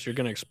universe. You're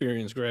going to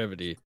experience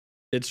gravity.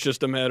 It's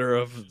just a matter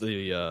of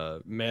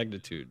the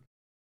magnitude.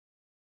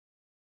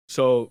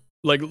 So,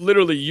 like,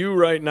 literally, you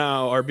right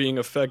now are being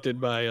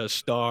affected by a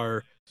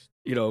star,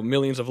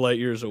 millions of light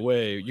years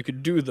away. You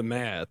could do the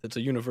math. It's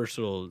a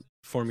universal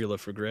formula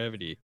for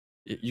gravity.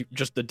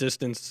 Just the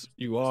distance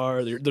you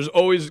are. There's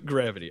always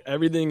gravity.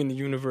 Everything in the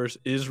universe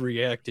is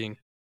reacting.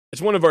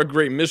 It's one of our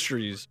great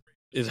mysteries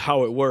is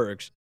how it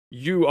works.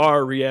 You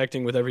are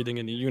reacting with everything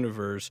in the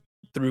universe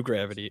through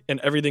gravity, and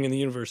everything in the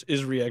universe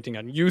is reacting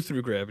on you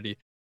through gravity.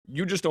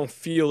 You just don't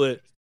feel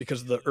it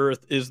because the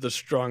Earth is the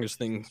strongest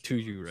thing to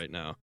you right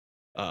now.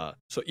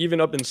 So even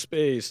up in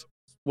space,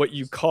 what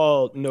you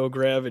call no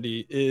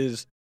gravity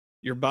is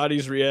your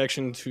body's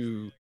reaction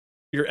to,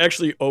 you're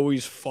actually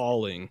always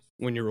falling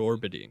when you're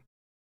orbiting.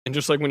 And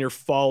just like when you're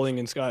falling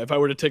in sky, if I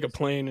were to take a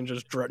plane and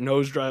just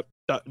nose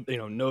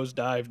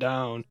dive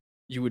down,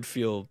 you would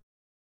feel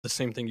the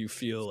same thing you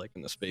feel like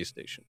in the space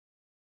station.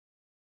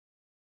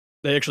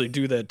 They actually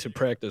do that to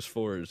practice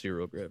for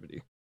zero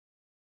gravity,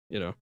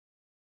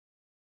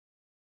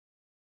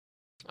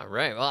 All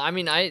right. Well, I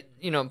mean,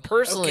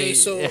 personally... Okay,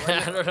 so...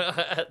 I don't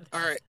know. All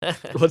right.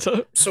 What's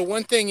up? So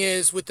one thing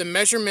is, with the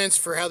measurements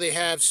for how they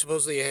have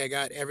supposedly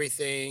got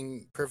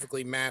everything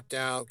perfectly mapped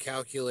out,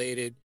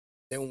 calculated,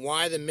 then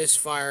why the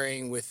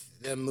misfiring with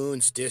the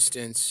moon's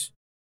distance,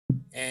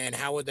 and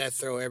how would that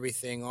throw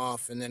everything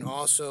off? And then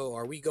also,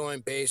 are we going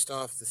based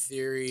off the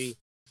theory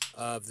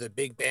of the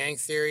Big Bang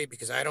Theory?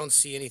 Because I don't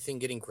see anything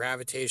getting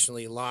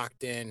gravitationally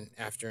locked in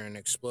after an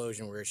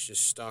explosion where it's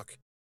just stuck.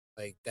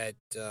 Like, that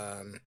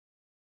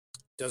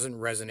doesn't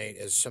resonate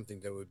as something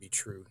that would be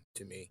true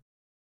to me.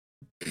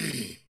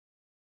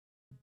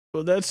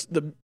 Well, that's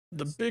the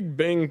Big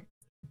Bang,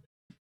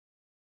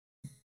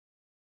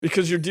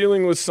 because you're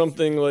dealing with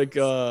something like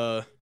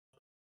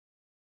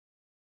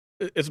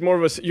it's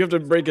more of you have to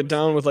break it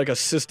down with like a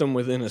system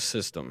within a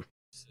system.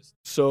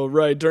 So,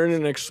 right, during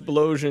an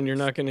explosion, you're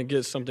not going to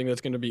get something that's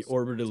going to be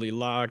orbitally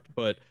locked,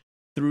 but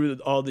through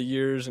all the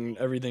years and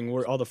everything,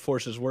 all the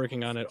forces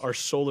working on it, our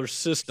solar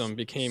system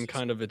became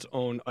kind of its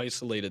own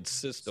isolated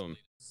system.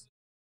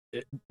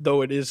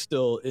 Though it is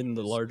still in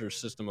the larger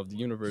system of the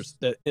universe,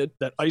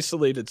 that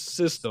isolated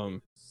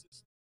system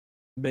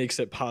makes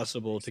it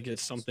possible to get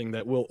something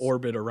that will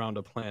orbit around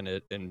a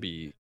planet and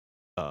be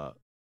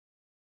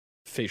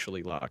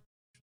facially locked.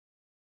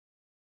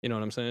 You know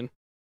what I'm saying?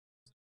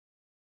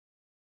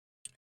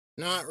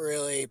 Not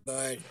really,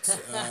 but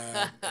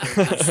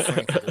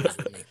Frank agrees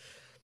with me.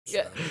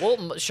 Yeah. So,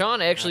 Well,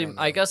 Sean, actually, don't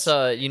I know. guess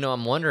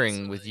I'm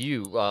wondering with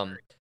you,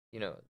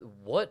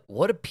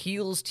 what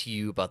appeals to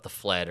you about the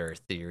flat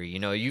Earth theory?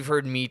 You've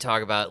heard me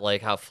talk about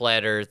like how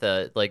flat Earth,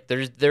 like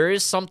there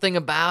is something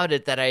about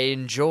it that I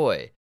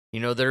enjoy.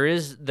 There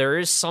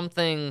is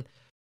something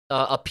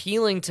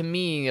appealing to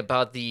me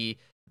about the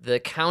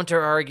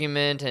counter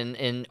argument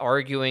and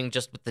arguing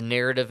just with the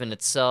narrative in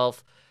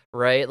itself,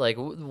 right? Like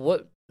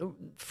what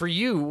for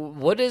you?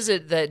 What is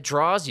it that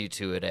draws you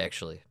to it?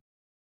 Actually,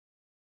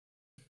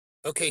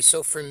 Okay,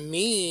 so for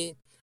me,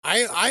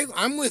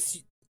 I'm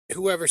with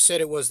whoever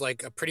said it was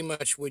like a pretty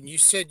much when you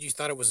said you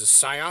thought it was a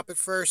psyop at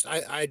first.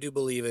 I do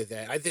believe it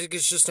that I think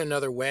it's just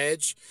another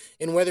wedge,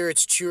 and whether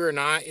it's true or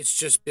not, it's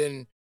just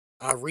been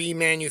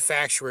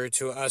remanufactured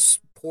to us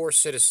poor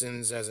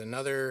citizens as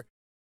another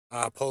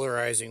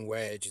polarizing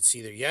wedge. It's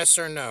either yes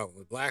or no,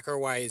 black or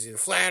white. It's either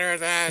flat or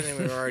that, and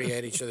then we're already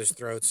at each other's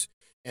throats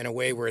in a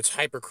way where it's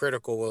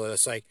hypercritical. Well,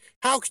 it's like,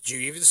 how could you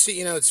even see?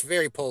 It's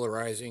very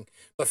polarizing.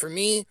 But for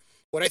me,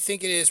 what I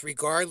think it is,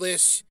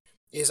 regardless,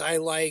 is I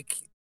like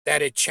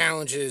that it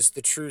challenges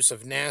the truths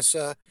of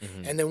NASA.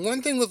 Mhm. And then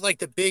one thing with like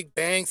the Big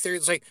Bang Theory,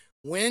 it's like,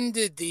 when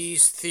did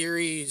these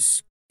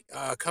theories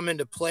come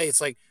into play? It's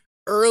like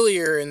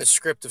earlier in the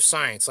script of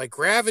science. Like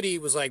gravity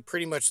was like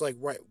pretty much like,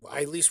 right,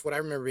 at least what I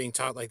remember being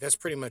taught, like that's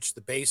pretty much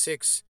the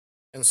basics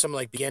and some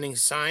like beginning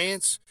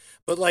science.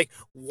 But like,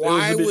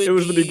 why would it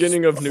was the these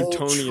beginning of hold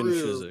Newtonian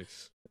true?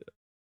 physics.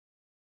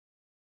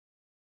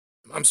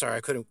 I'm sorry, I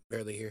couldn't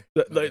barely hear.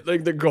 Like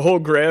the whole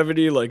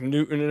gravity, like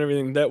Newton and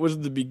everything, that was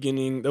the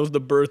beginning, that was the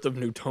birth of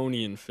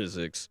Newtonian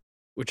physics,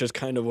 which is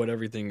kind of what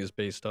everything is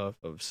based off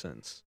of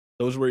since.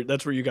 That's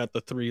where you got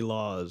the three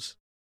laws,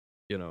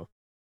 you know.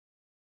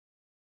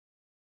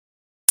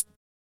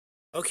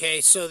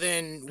 Okay, so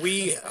then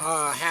we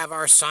have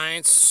our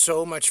science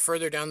so much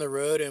further down the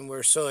road, and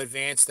we're so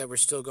advanced that we're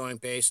still going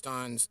based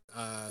on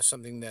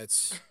something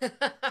that's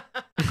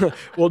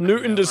Well,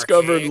 Newton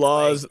discovered archaic,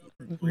 laws.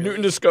 really?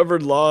 Newton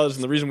discovered laws,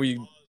 and the reason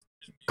we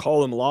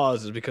call them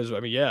laws is because,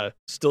 I mean, yeah,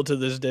 still to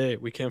this day,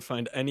 we can't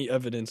find any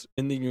evidence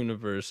in the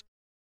universe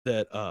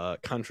that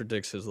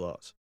contradicts his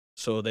laws.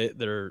 So they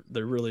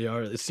really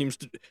are. It seems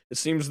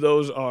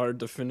those are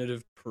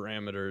definitive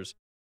parameters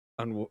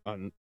on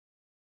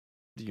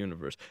the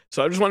universe.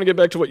 So I just want to get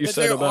back to what you But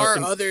said there about.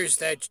 are others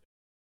that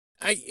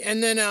I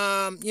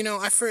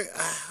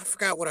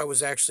forgot what I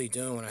was actually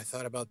doing when I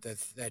thought about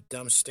that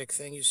dumb stick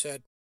thing you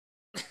said.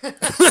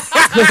 That's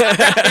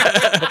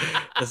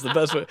the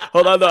best way.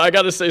 Hold on, though. I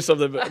got to say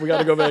something. But we got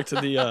to go back to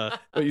the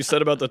what you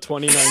said about the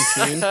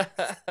 2019.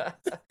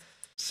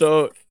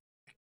 So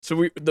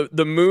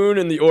the moon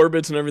and the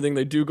orbits and everything,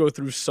 they do go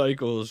through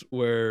cycles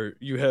where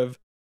you have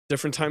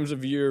different times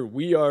of year.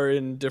 We are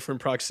in different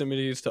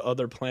proximities to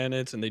other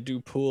planets, and they do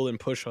pull and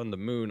push on the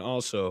moon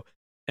also.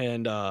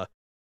 And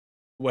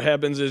what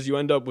happens is you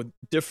end up with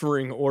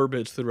differing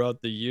orbits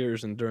throughout the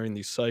years and during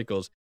these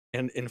cycles.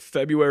 And in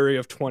February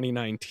of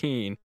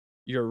 2019,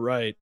 you're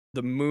right,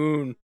 the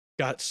moon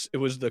it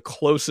was the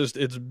closest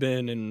it's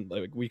been in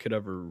like we could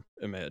ever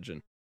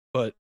imagine.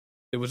 But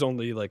it was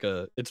only like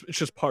it's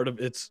just part of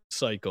its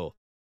cycle.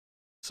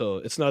 So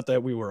it's not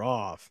that we were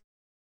off.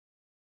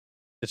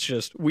 It's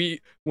just when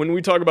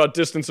we talk about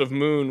distance of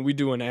moon, we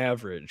do an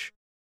average.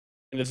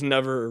 And it's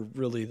never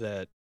really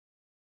that,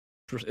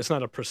 it's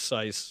not a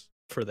precise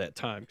for that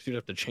time because you'd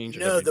have to change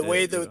it. No, every the day,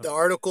 way you the know?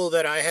 article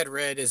that I had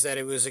read is that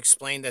it was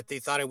explained that they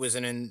thought it was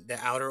in the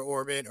outer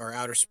orbit or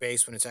outer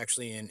space when it's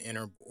actually in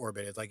inner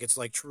orbit. Like it's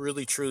like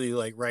truly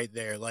like right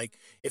there. Like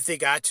if they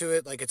got to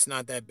it, like it's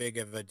not that big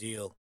of a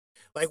deal.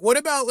 Like what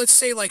about, let's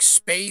say, like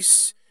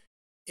space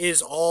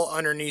is all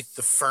underneath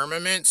the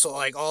firmament, so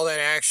like all that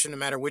action, no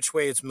matter which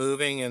way it's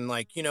moving, and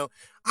like,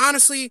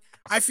 honestly,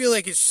 I feel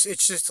like it's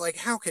just like,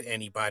 how could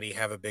anybody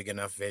have a big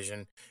enough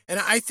vision? And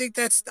I think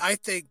that's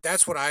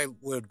what I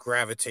would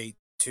gravitate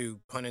to,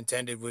 pun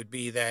intended, would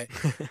be that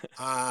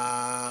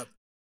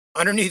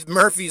underneath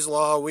Murphy's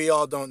law, we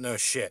all don't know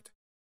shit.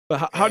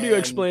 But how do you And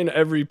explain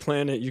every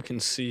planet you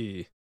can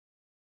see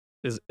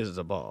is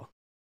a ball?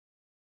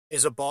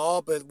 is a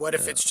ball, but what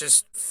if it's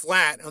just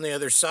flat on the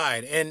other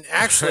side? And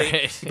actually,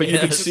 Right. But you if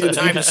can took see the it- you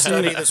time can to see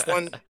study it. this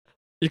one.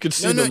 You could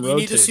see No, them you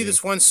need to see rotating.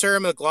 this one Sarah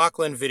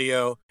McLachlan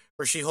video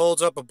where she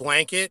holds up a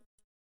blanket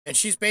and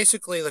she's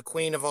basically the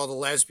queen of all the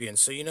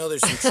lesbians. So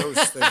there's some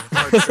truth, there's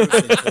hard truth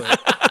into it.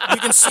 You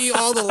can see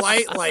all the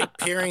light like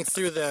peering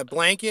through the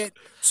blanket.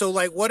 So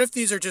like, what if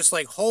these are just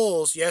like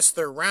holes? Yes,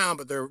 they're round,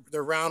 but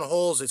they're round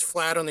holes. It's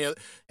flat on the other,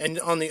 and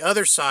on the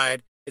other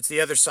side, it's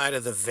the other side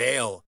of the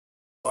veil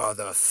or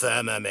the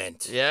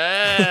firmament.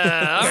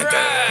 Yeah, all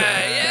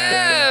right,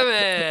 yeah,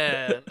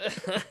 man.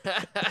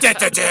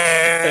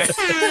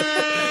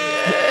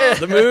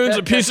 The moon's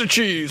a piece of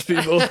cheese,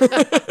 people.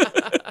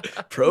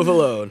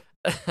 Provolone.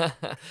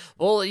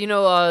 Well,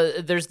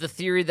 there's the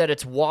theory that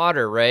it's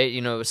water, right?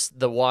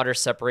 The water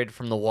separated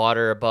from the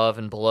water above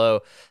and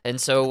below.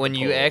 And so when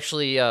you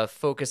actually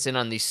focus in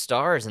on these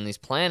stars and these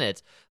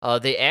planets,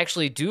 they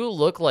actually do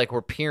look like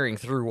we're peering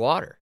through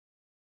water.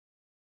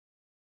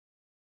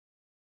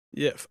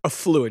 Yeah, a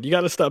fluid. You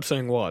got to stop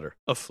saying water.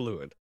 A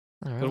fluid.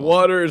 All right, Because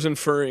water is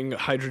inferring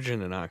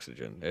hydrogen and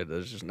oxygen.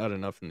 There's just not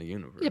enough in the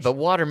universe. Yeah, but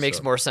water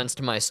makes more sense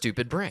to my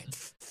stupid brain.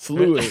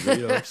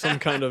 Fluid, some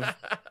kind of,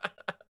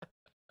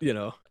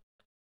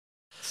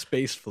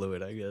 space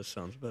fluid, I guess,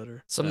 sounds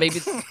better. So maybe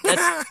that's...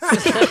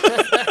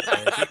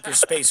 Yeah, keep your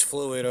space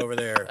fluid over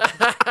there.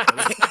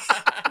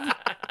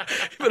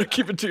 You better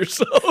keep it to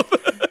yourself.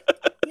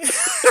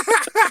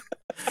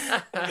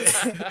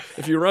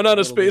 If you run out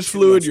of space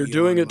fluid, you're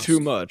doing it too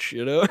much,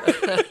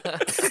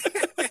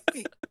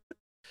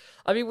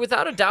 I mean,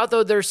 without a doubt,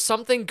 though, there's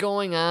something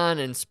going on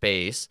in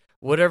space,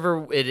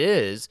 whatever it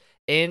is.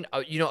 And,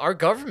 our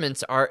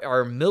governments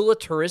are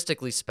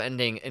militaristically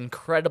spending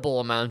incredible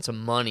amounts of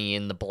money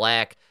in the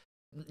black,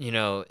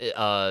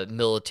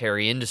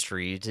 military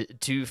industry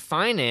to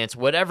finance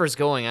whatever's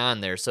going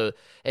on there. So,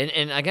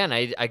 and again,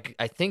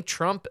 I think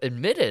Trump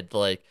admitted,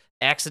 like,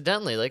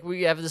 accidentally, like,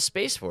 we have the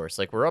Space Force,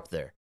 like, we're up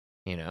there,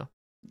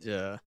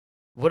 Yeah.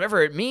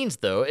 Whatever it means,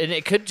 though, and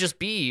it could just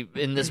be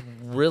in this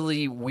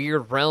really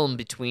weird realm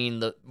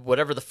between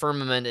whatever the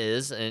firmament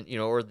is, and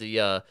or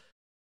the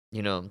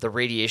the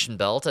radiation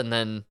belt, and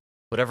then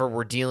whatever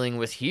we're dealing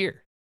with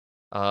here,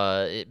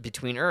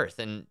 between Earth,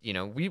 and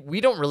we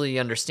don't really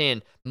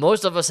understand.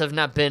 Most of us have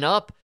not been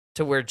up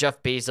to where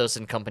Jeff Bezos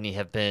and company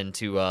have been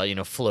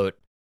to float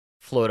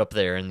up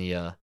there in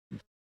the.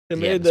 It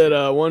made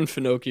that one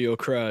Pinocchio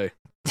cry.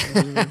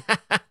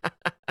 That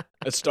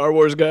Star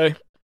Wars guy.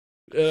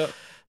 Yeah.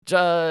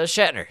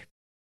 Shatner.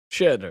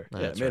 Yeah,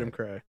 That's made right. him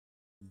cry.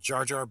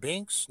 Jar Jar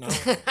Binks? No.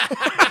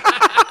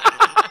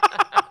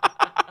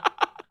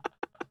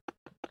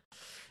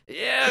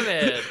 Yeah,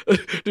 man.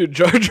 Dude,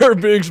 Jar Jar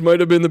Binks might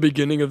have been the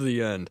beginning of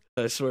the end.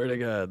 I swear to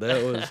God,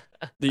 that was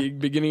the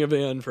beginning of the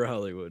end for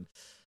Hollywood.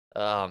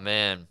 Oh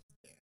man.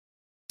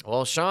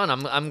 Well, Sean,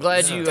 I'm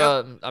glad you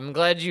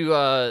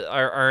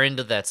are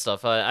into that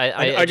stuff.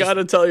 I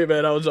gotta tell you,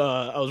 man, I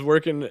was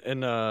working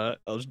and I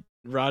was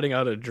rotting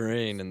out a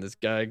drain, and this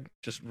guy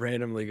just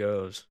randomly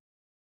goes,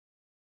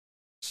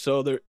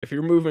 "So if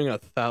you're moving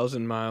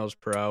 1,000 miles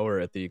per hour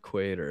at the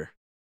equator,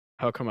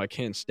 how come I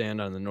can't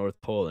stand on the North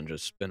Pole and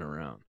just spin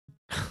around?"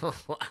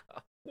 Wow.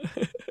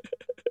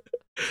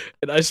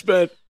 And I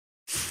spent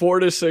 4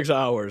 to 6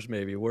 hours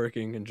maybe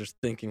working and just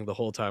thinking the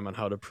whole time on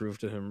how to prove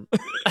to him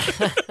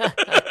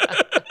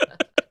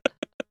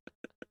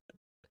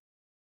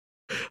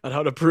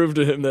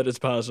that it's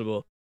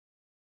possible.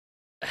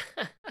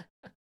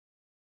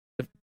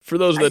 For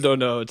those that don't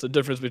know, it's the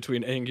difference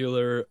between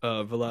angular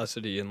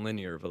velocity and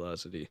linear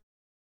velocity.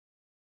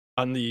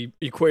 On the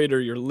equator,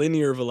 your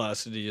linear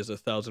velocity is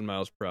 1,000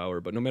 miles per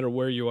hour, but no matter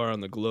where you are on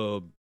the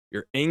globe,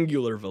 your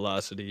angular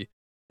velocity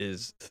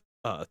is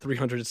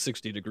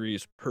 360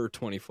 degrees per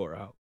 24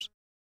 hours.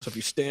 So if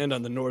you stand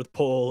on the North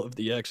Pole of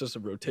the axis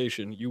of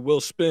rotation, you will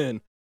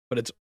spin, but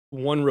it's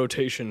one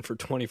rotation for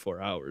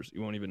 24 hours.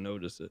 You won't even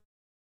notice it.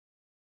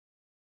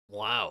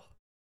 Wow.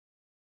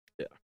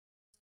 Yeah.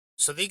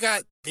 So they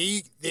got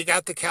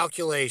the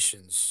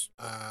calculations.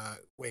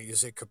 Wait,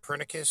 is it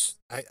Copernicus?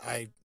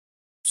 I'm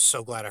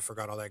so glad I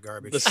forgot all that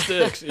garbage. The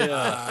sticks,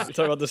 yeah. You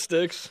talking about the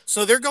sticks?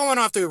 So they're going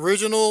off the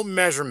original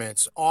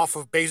measurements, off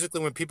of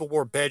basically when people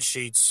wore bed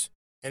sheets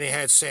and they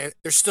had sand.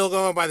 They're still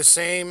going by the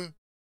same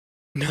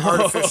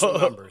artificial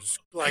numbers.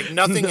 Like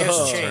nothing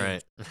has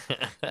changed.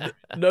 Right.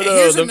 No.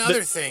 Here's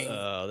another thing.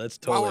 Oh, that's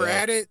totally While we're off.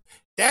 at it,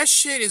 that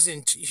shit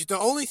isn't. The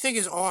only thing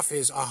is off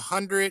is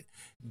 100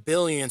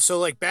 billion. So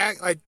like back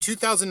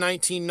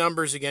 2019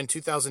 numbers again,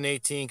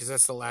 2018, because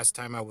that's the last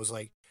time I was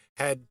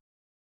had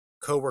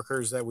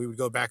coworkers that we would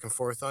go back and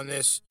forth on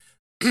this.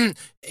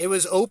 It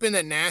was open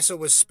that NASA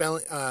was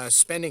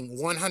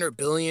spending 100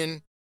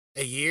 billion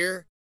a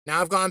year. Now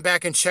I've gone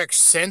back and checked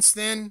since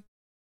then,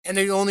 and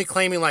they're only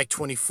claiming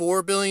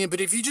 24 billion. But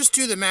if you just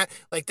do the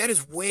math, that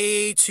is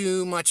way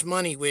too much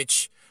money.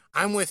 Which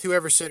I'm with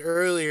whoever said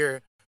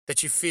earlier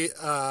that you feel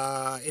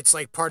it's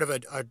like part of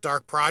a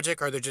dark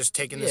project, or they're just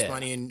taking this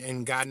money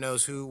and God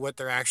knows what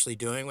they're actually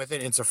doing with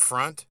it. It's a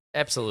front.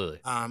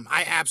 Absolutely.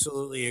 I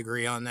absolutely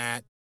agree on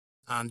that.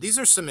 These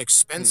are some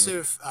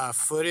expensive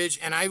footage,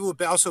 and I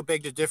would also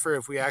beg to differ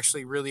if we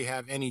actually really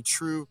have any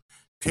true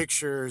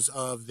pictures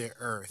of the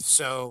Earth.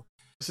 So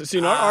See,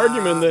 our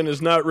argument then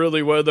is not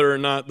really whether or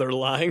not they're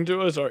lying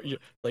to us, or you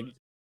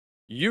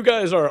You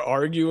guys are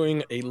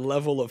arguing a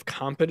level of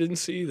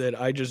competency that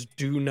I just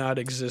do not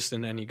exist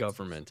in any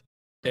government.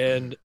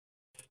 And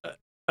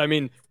I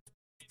mean,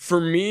 for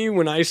me,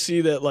 when I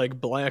see that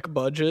like black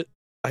budget,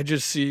 I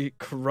just see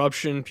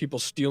corruption, people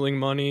stealing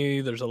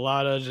money. There's a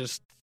lot of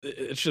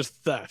it's just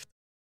theft.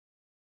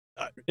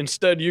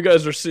 Instead, you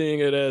guys are seeing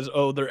it as,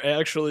 oh, they're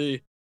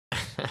actually,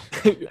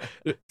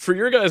 for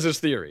your guys'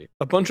 theory,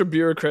 a bunch of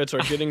bureaucrats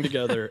are getting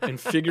together and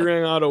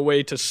figuring out a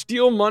way to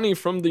steal money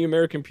from the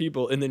American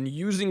people and then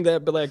using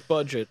that black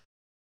budget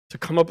to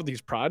come up with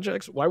these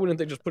projects. Why wouldn't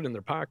they just put it in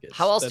their pockets?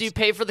 How else do you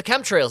pay for the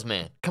chemtrails,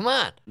 man? Come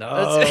on.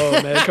 No,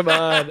 man, come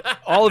on.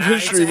 All of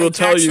history will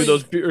tell you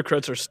those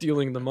bureaucrats are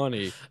stealing the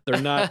money.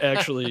 They're not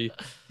actually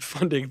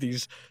funding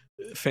these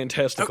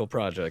fantastical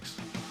projects.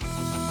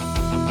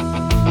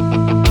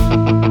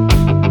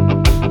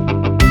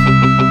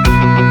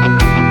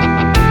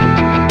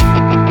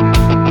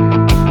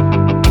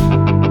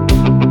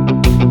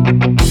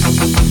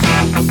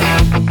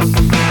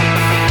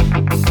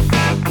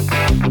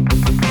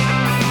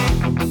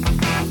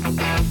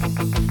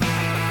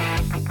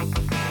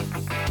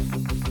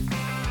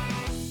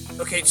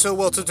 Okay, so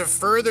well, to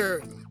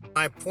further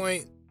my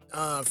point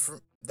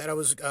that I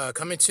was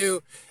coming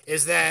to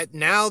is that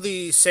now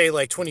the say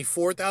like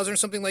 24,000 or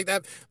something like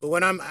that. But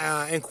when I'm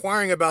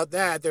inquiring about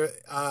that, there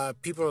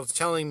people are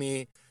telling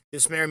me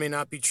this may or may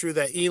not be true,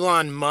 that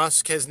Elon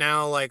Musk has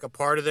now like a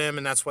part of them,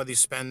 and that's why they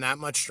spend that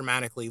much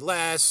dramatically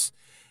less.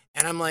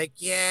 And I'm like,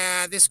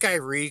 yeah, this guy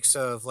reeks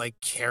of like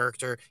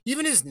character.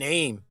 Even his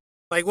name,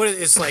 like what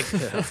is like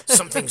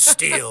something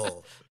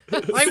Steel.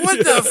 Like what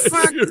the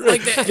fuck?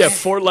 Like that, yeah,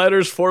 four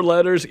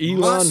letters.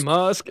 Elon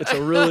Musk. It's a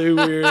really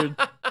weird.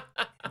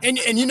 And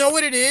you know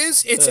what it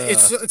is?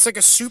 It's like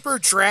a super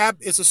drab.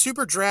 It's a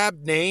super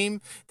drab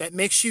name that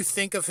makes you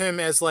think of him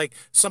as like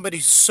somebody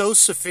so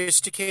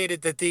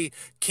sophisticated that they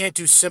can't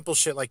do simple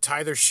shit like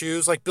tie their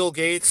shoes, like Bill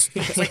Gates.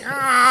 It's like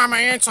I'm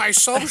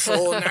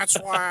antisocial, and that's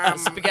why I'm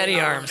spaghetti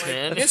arms, like,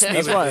 man.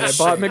 That's why I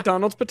bought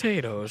McDonald's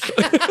potatoes.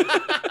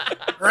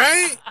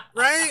 Right.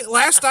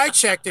 Last I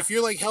checked, if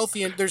you're like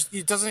healthy and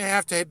it doesn't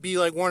have to be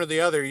like one or the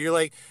other. You're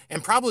like,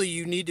 and probably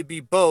you need to be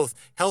both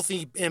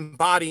healthy in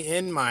body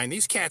and mind.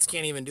 These cats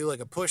can't even do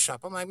like a push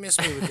up. I'm like, miss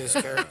me with this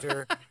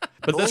character.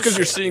 But that's because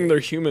you're seeing their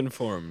human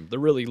form. They're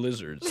really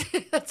lizards.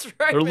 That's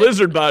right. Their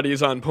lizard body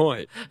is on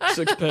point.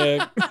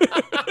 6-pack.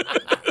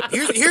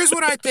 Here's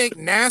what I think.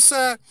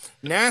 NASA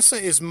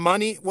is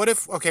money.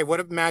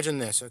 Imagine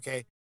this,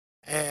 okay?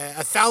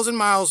 1,000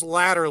 miles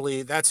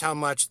laterally, that's how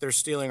much they're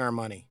stealing our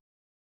money.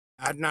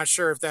 I'm not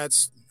sure if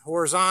that's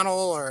horizontal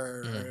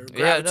or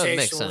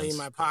gravitationally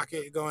my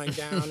pocket going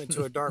down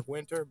into a dark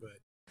winter,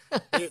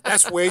 but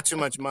that's way too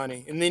much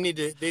money. And they need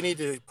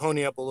to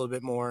pony up a little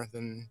bit more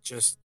than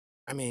just,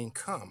 I mean,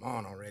 come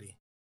on already.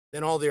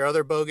 Then all the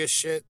other bogus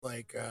shit,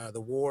 like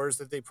the wars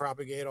that they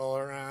propagate all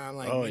around.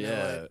 Like,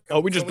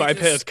 we just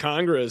bypassed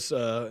Congress,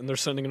 and they're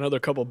sending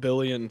another couple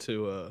billion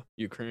to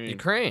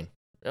Ukraine.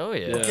 Oh,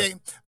 yeah. Okay.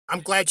 I'm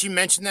glad you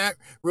mentioned that.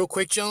 Real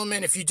quick,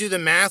 gentlemen, if you do the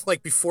math,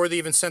 like before they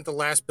even sent the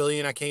last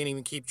billion, I can't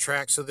even keep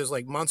track. So there's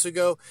like months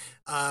ago,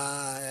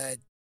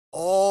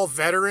 all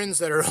veterans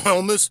that are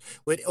homeless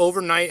would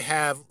overnight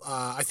have,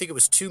 I think it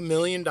was $2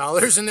 million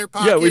in their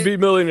pocket. Yeah, we'd be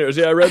millionaires.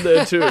 Yeah, I read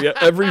that too. Yeah,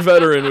 every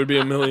veteran would be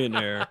a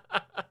millionaire.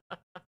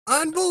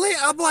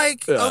 Unbelievable. I'm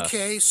like,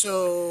 okay,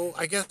 so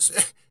I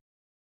guess...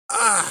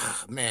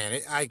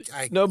 man,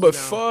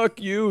 fuck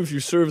you if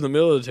you serve the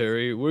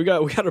military. We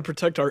got to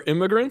protect our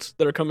immigrants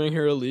that are coming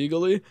here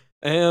illegally,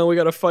 and we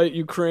got to fight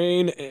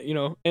Ukraine,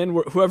 and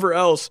whoever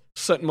else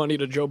sent money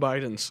to Joe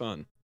Biden's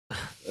son.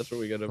 That's what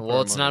we got to. Well,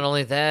 it's not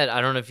only that.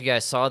 I don't know if you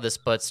guys saw this,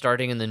 but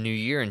starting in the new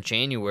year in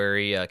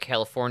January,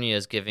 California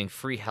is giving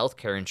free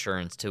healthcare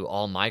insurance to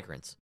all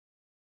migrants.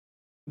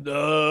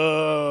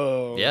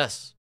 No.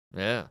 Yes.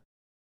 Yeah.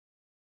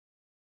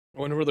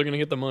 I wonder where they're gonna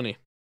get the money.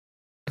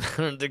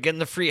 They're getting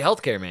the free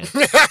healthcare, man.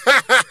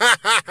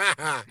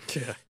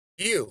 Yeah.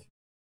 You.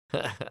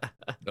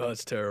 Oh,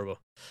 it's terrible.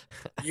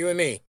 You and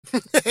me.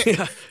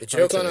 The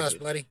joke on us,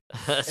 buddy.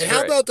 And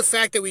how about the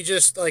fact that we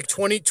just, like,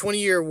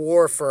 20-year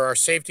war for our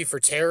safety for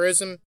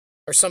terrorism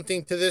or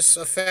something to this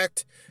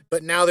effect,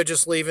 but now they're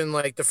just leaving,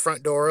 like, the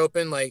front door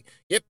open, like,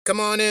 yep,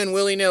 come on in,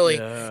 willy-nilly.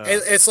 Yeah.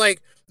 It's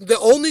like, the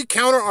only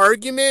counter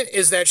argument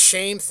is that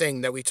shame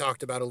thing that we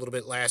talked about a little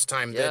bit last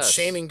time. Yes. That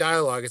shaming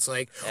dialogue. It's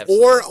like,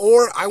 or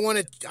I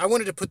wanted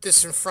to put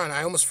this in front.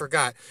 I almost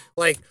forgot.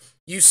 Like,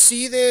 you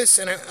see this,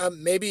 and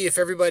maybe if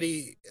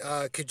everybody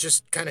could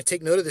just kind of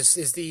take note of this,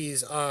 is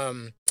these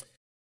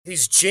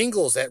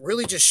jingles that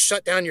really just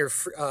shut down your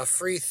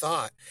free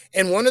thought.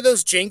 And one of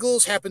those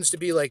jingles happens to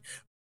be like,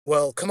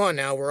 well, come on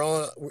now,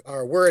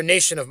 we're a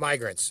nation of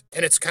migrants.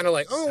 And it's kind of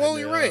like, oh, well,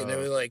 you're right. And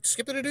they're like,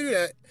 skip it to do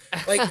that.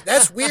 Like,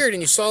 that's weird.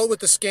 And you saw it with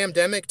the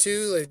Scamdemic,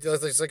 too.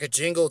 It's like a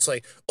jingle. It's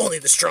like, only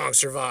the strong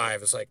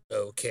survive. It's like,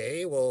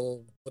 okay,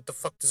 well, what the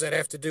fuck does that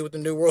have to do with the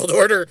New World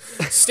Order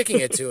sticking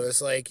it to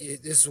us? Like,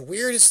 it's the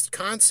weirdest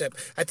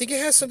concept. I think it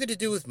has something to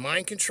do with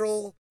mind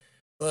control.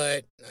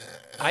 But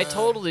I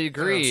totally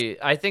agree.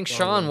 I think,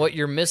 Sean, what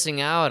you're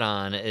missing out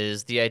on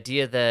is the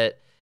idea that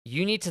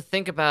you need to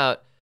think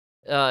about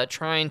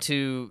trying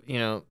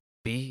to,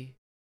 be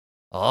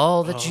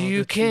all that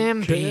you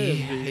can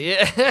be.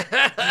 Yeah.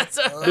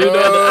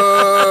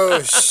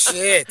 Oh,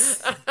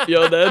 shit.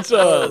 Yo, that's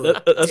one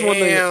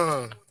thing.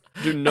 Damn.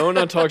 Dude,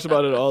 Nona talks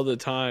about it all the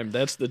time.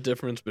 That's the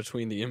difference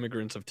between the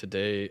immigrants of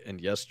today and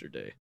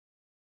yesterday.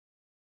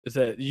 Is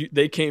that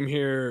they came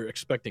here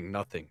expecting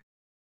nothing.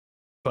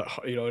 But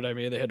you know what I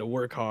mean? They had to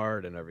work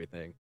hard and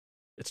everything.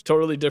 It's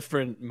totally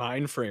different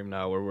mind frame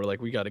now where we're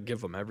like, we got to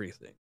give them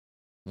everything.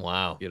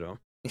 Wow. You know?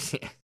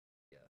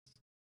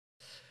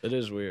 It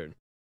is weird.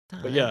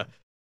 But yeah,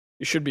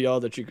 you should be all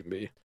that you can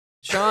be.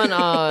 Sean,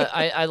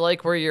 I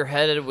like where you're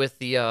headed with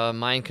the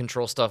mind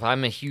control stuff.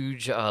 I'm a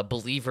huge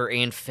believer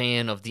and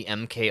fan of the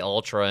MK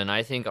Ultra, and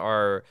I think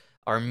our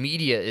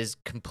media is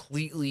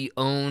completely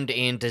owned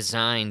and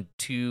designed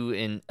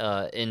to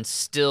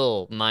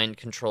instill mind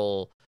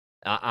control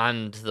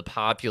onto the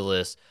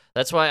populace.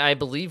 That's why I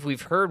believe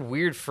we've heard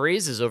weird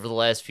phrases over the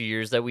last few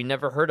years that we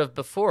never heard of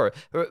before.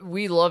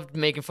 We loved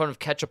making fun of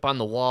ketchup on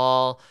the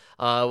wall,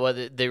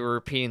 whether they were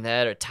repeating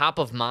that, or top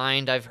of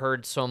mind I've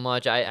heard so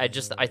much. I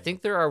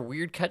think there are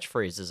weird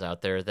catchphrases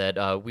out there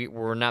that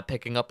we're not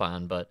picking up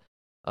on, but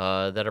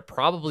that are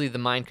probably the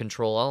mind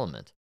control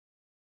element.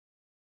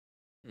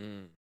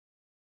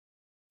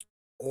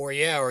 Or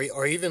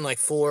even like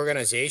full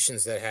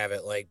organizations that have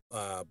it, like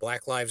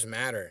Black Lives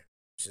Matter,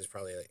 which is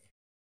probably like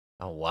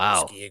oh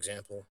wow, ski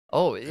example.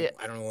 Oh yeah,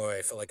 I don't know why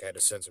I felt like I had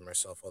to censor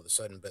myself all of a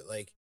sudden, but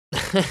like,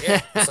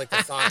 yeah, it's like the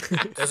thought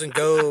doesn't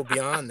go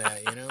beyond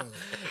that, you know.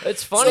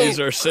 It's funny.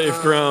 These are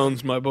safe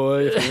grounds, my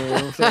boy. If you know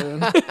what I'm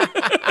saying.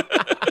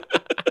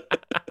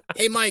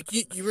 Hey, Mike,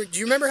 do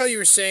you remember how you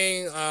were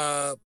saying,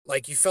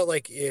 like you felt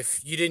like if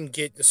you didn't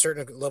get a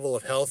certain level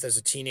of health as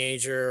a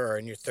teenager or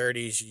in your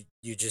 30s,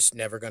 you just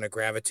never going to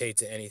gravitate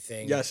to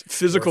anything? Yes,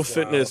 physical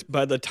fitness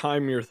by the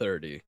time you're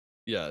 30.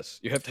 Yes,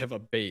 you have to have a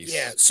base.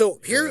 Yeah, so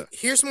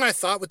here's my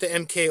thought with the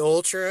MK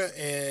Ultra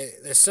and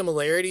the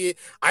similarity.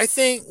 I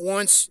think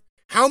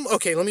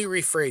okay, let me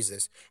rephrase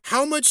this.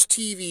 How much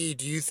TV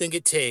do you think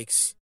it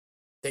takes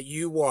that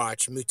you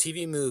watch a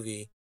TV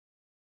movie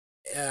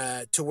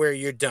to where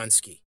you're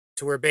Dunsky?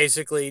 To where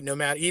basically no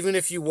matter, even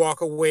if you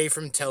walk away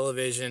from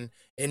television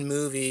and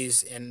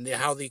movies and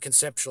how they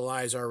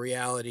conceptualize our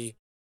reality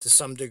to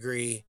some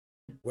degree,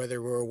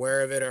 whether we're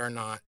aware of it or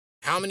not,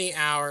 how many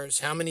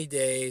hours, how many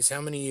days,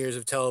 how many years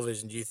of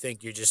television do you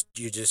think you're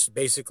just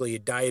basically a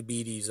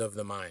diabetes of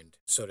the mind,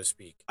 so to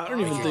speak? I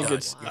don't even think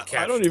it's.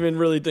 I don't even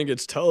really think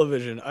it's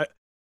television.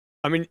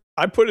 I mean,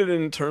 I put it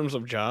in terms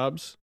of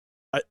jobs.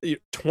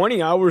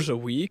 20 hours a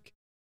week.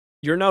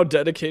 You're now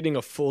dedicating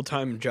a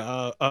full-time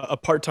job, a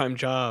part-time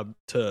job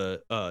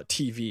to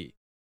TV,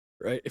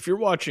 right? If you're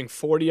watching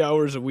 40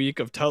 hours a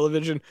week of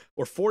television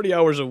or 40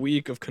 hours a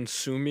week of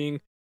consuming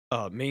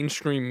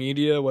mainstream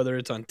media, whether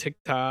it's on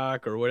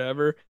TikTok or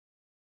whatever,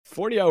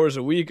 40 hours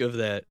a week of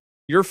that,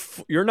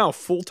 you're now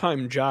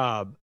full-time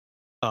job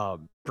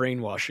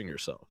brainwashing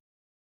yourself.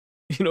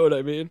 You know what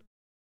I mean?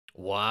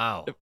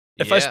 Wow.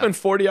 If I spend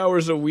 40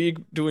 hours a week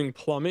doing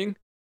plumbing,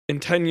 in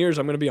 10 years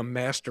I'm going to be a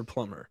master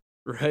plumber.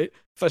 Right?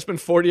 If I spend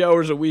 40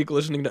 hours a week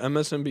listening to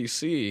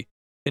MSNBC,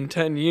 in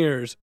 10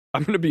 years,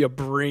 I'm going to be a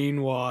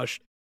brainwashed,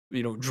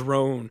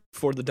 drone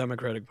for the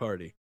Democratic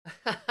Party.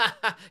 I'm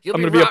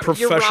going to be a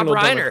professional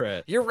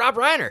Democrat. You're Rob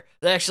Reiner.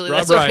 Actually,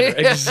 Rob Reiner,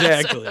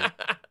 exactly.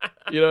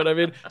 You know what I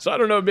mean? So I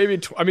don't know, maybe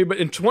but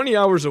in 20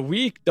 hours a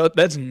week,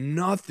 that's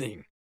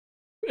nothing.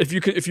 If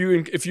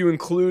you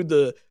include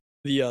the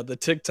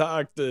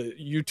TikTok, the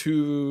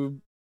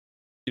YouTube,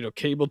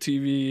 cable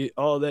TV,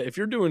 all that, if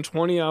you're doing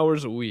 20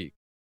 hours a week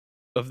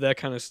of that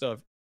kind of stuff,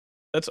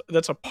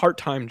 that's a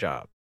part-time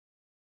job.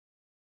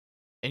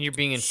 And you're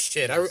being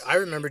shit. I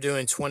remember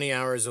doing 20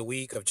 hours a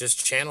week of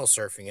just channel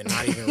surfing and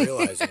not even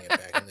realizing it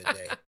back in the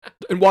day.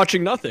 And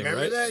watching nothing,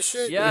 remember right? That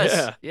shit? Yes.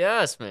 Yeah.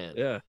 Yes, man.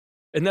 Yeah.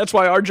 And that's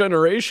why our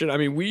generation,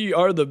 we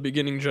are the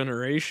beginning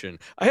generation.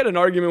 I had an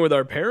argument with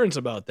our parents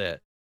about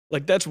that.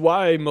 Like, that's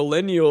why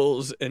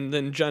millennials and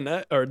then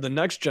or the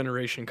next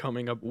generation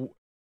coming up,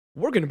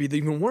 we're going to be the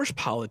even worse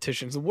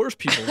politicians, the worst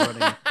people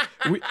running.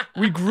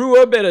 we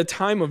grew up at a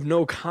time of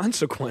no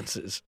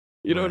consequences.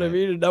 You know what I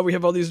mean? And now we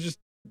have all these just.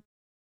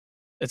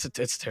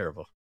 It's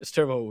terrible. It's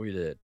terrible what we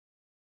did.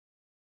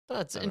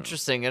 That's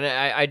interesting, and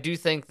I do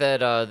think that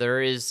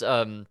there is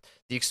the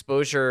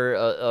exposure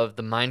of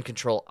the mind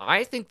control.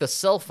 I think the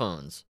cell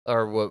phones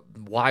are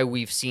why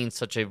we've seen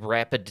such a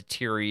rapid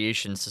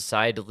deterioration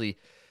societally.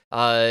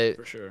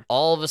 For sure.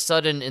 All of a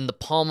sudden, in the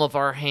palm of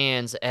our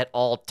hands at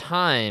all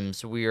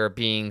times, we are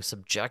being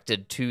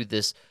subjected to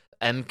this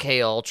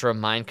MK Ultra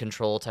mind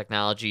control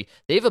technology.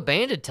 They've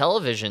abandoned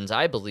televisions,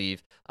 I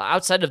believe,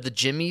 outside of the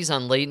Jimmys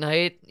on late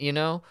night,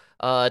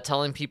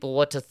 telling people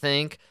what to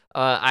think.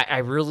 I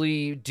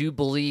really do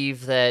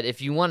believe that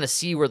if you want to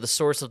see where the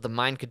source of the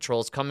mind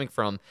control is coming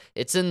from,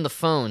 it's in the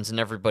phones in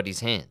everybody's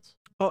hands.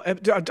 Oh,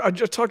 I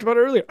just talked about it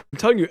earlier. I'm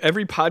telling you,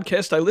 every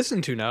podcast I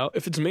listen to now,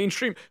 if it's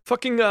mainstream,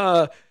 fucking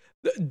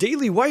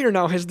Daily Wire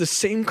now has the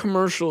same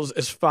commercials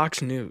as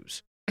Fox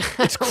News.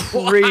 It's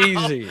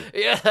crazy. Wow.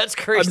 Yeah, that's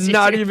crazy. I'm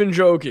not even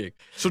joking.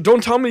 So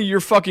don't tell me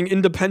you're fucking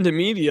independent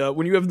media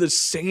when you have the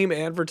same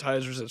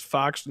advertisers as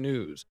Fox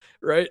News,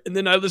 right? And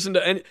then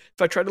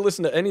if I try to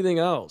listen to anything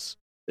else,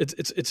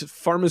 it's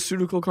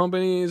pharmaceutical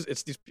companies,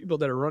 it's these people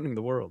that are running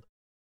the world.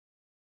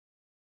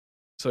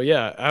 So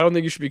yeah, I don't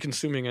think you should be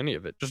consuming any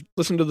of it. Just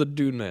listen to the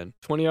Dude Man.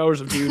 20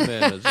 hours of Dude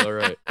Man is all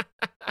right.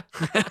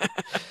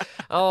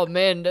 Oh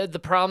man, the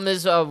problem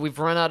is we've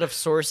run out of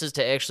sources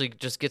to actually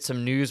just get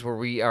some news where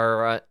we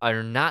are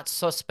not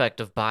suspect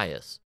of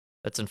bias.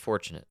 That's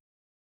unfortunate.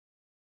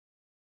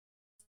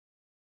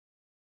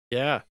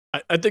 Yeah,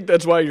 I think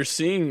that's why you're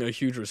seeing a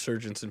huge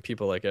resurgence in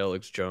people like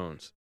Alex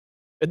Jones.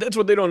 And that's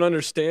what they don't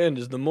understand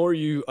is the more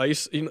you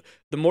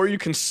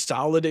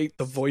consolidate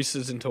the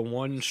voices into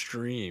one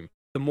stream,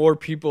 the more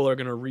people are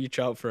going to reach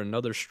out for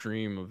another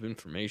stream of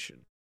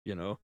information, you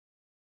know?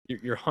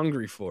 You're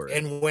hungry for it.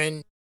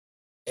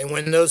 And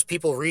when those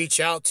people reach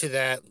out to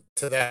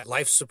that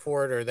life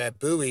support or that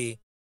buoy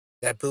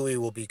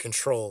will be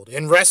controlled.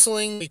 In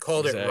wrestling, we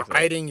called it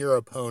riding your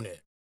opponent.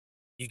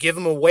 You give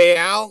them a way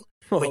out,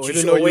 but you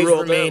should always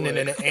remain in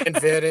an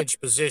advantage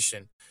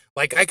position.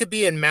 Like I could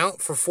be in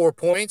mount for 4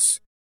 points,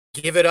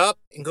 give it up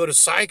and go to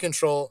side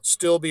control,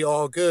 still be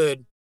all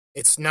good.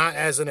 It's not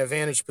as an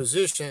advantage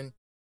position,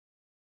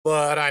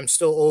 but I'm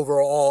still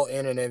overall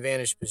in an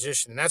advantage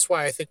position. And that's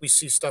why I think we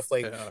see stuff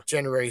like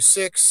January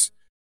 6th,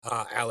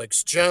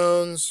 Alex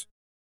Jones,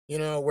 you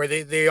know, where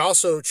they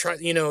also try,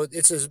 you know,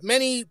 it's as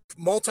many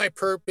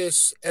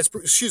multi-purpose as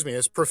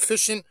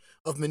proficient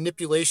of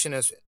manipulation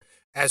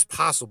as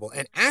possible.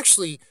 And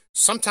actually,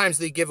 sometimes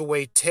they give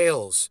away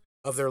tales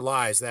of their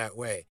lies that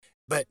way.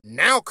 But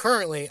now,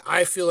 currently,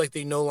 I feel like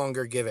they no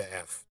longer give a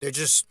F. They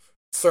just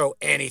throw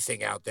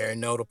anything out there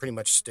and know it'll pretty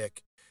much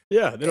stick.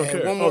 Yeah, they don't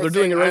care. They're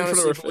doing it right in front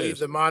of our face.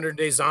 The modern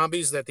day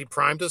zombies that they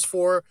primed us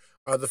for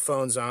are the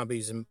phone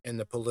zombies and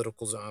the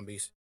political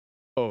zombies.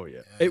 Oh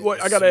yeah. Hey,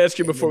 I gotta ask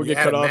you before we get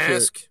cut off here.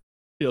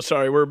 You know,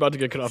 sorry, we're about to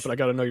get cut off, but I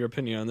gotta know your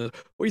opinion on this.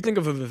 What do you think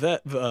of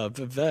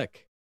Vivek?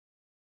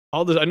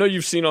 All this, I know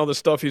you've seen all the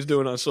stuff he's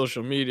doing on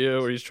social media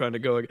where he's trying to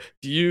go.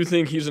 Do you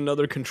think he's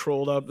another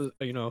controlled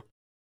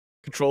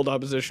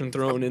opposition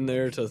thrown in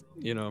there to,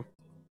 you know?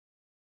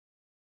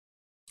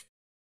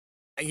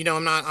 You know,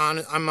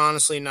 I'm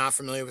honestly not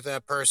familiar with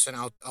that person.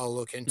 I'll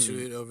look into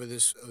it over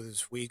this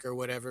week or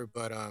whatever.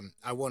 But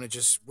I want to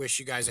just wish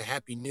you guys a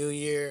happy New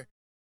Year.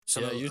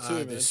 You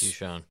too, man. You,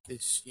 Sean.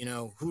 It's, you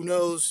know, who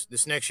knows?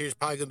 This next year is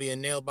probably gonna be a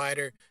nail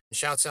biter. And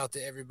shouts out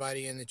to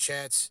everybody in the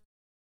chats,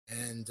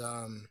 and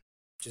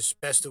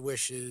just best of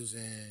wishes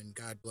and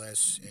God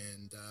bless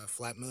and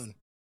flat moon.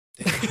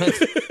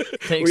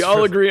 We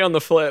all agree on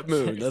the flat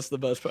moon. That's the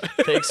best part.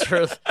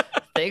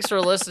 Thanks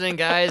for listening,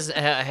 guys.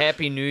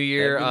 Happy New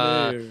Year.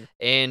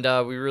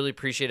 And we really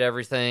appreciate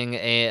everything.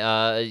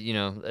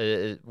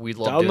 And we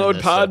love download doing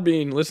this,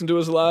 Podbean, listen to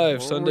us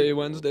live Sunday,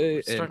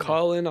 Wednesday, and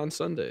call in on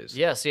Sundays.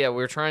 Yes, yeah,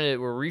 we're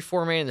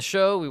reformatting the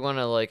show. We want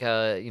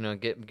to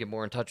get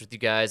more in touch with you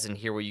guys and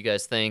hear what you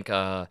guys think.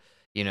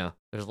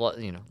 There's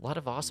a lot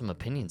of awesome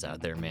opinions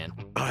out there, man.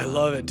 I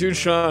love it. Dude,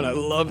 Sean, I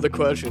love the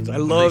questions. I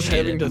love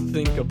having to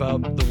think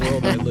about the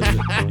world I live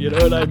in. You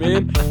know what I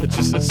mean?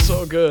 It's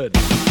so good.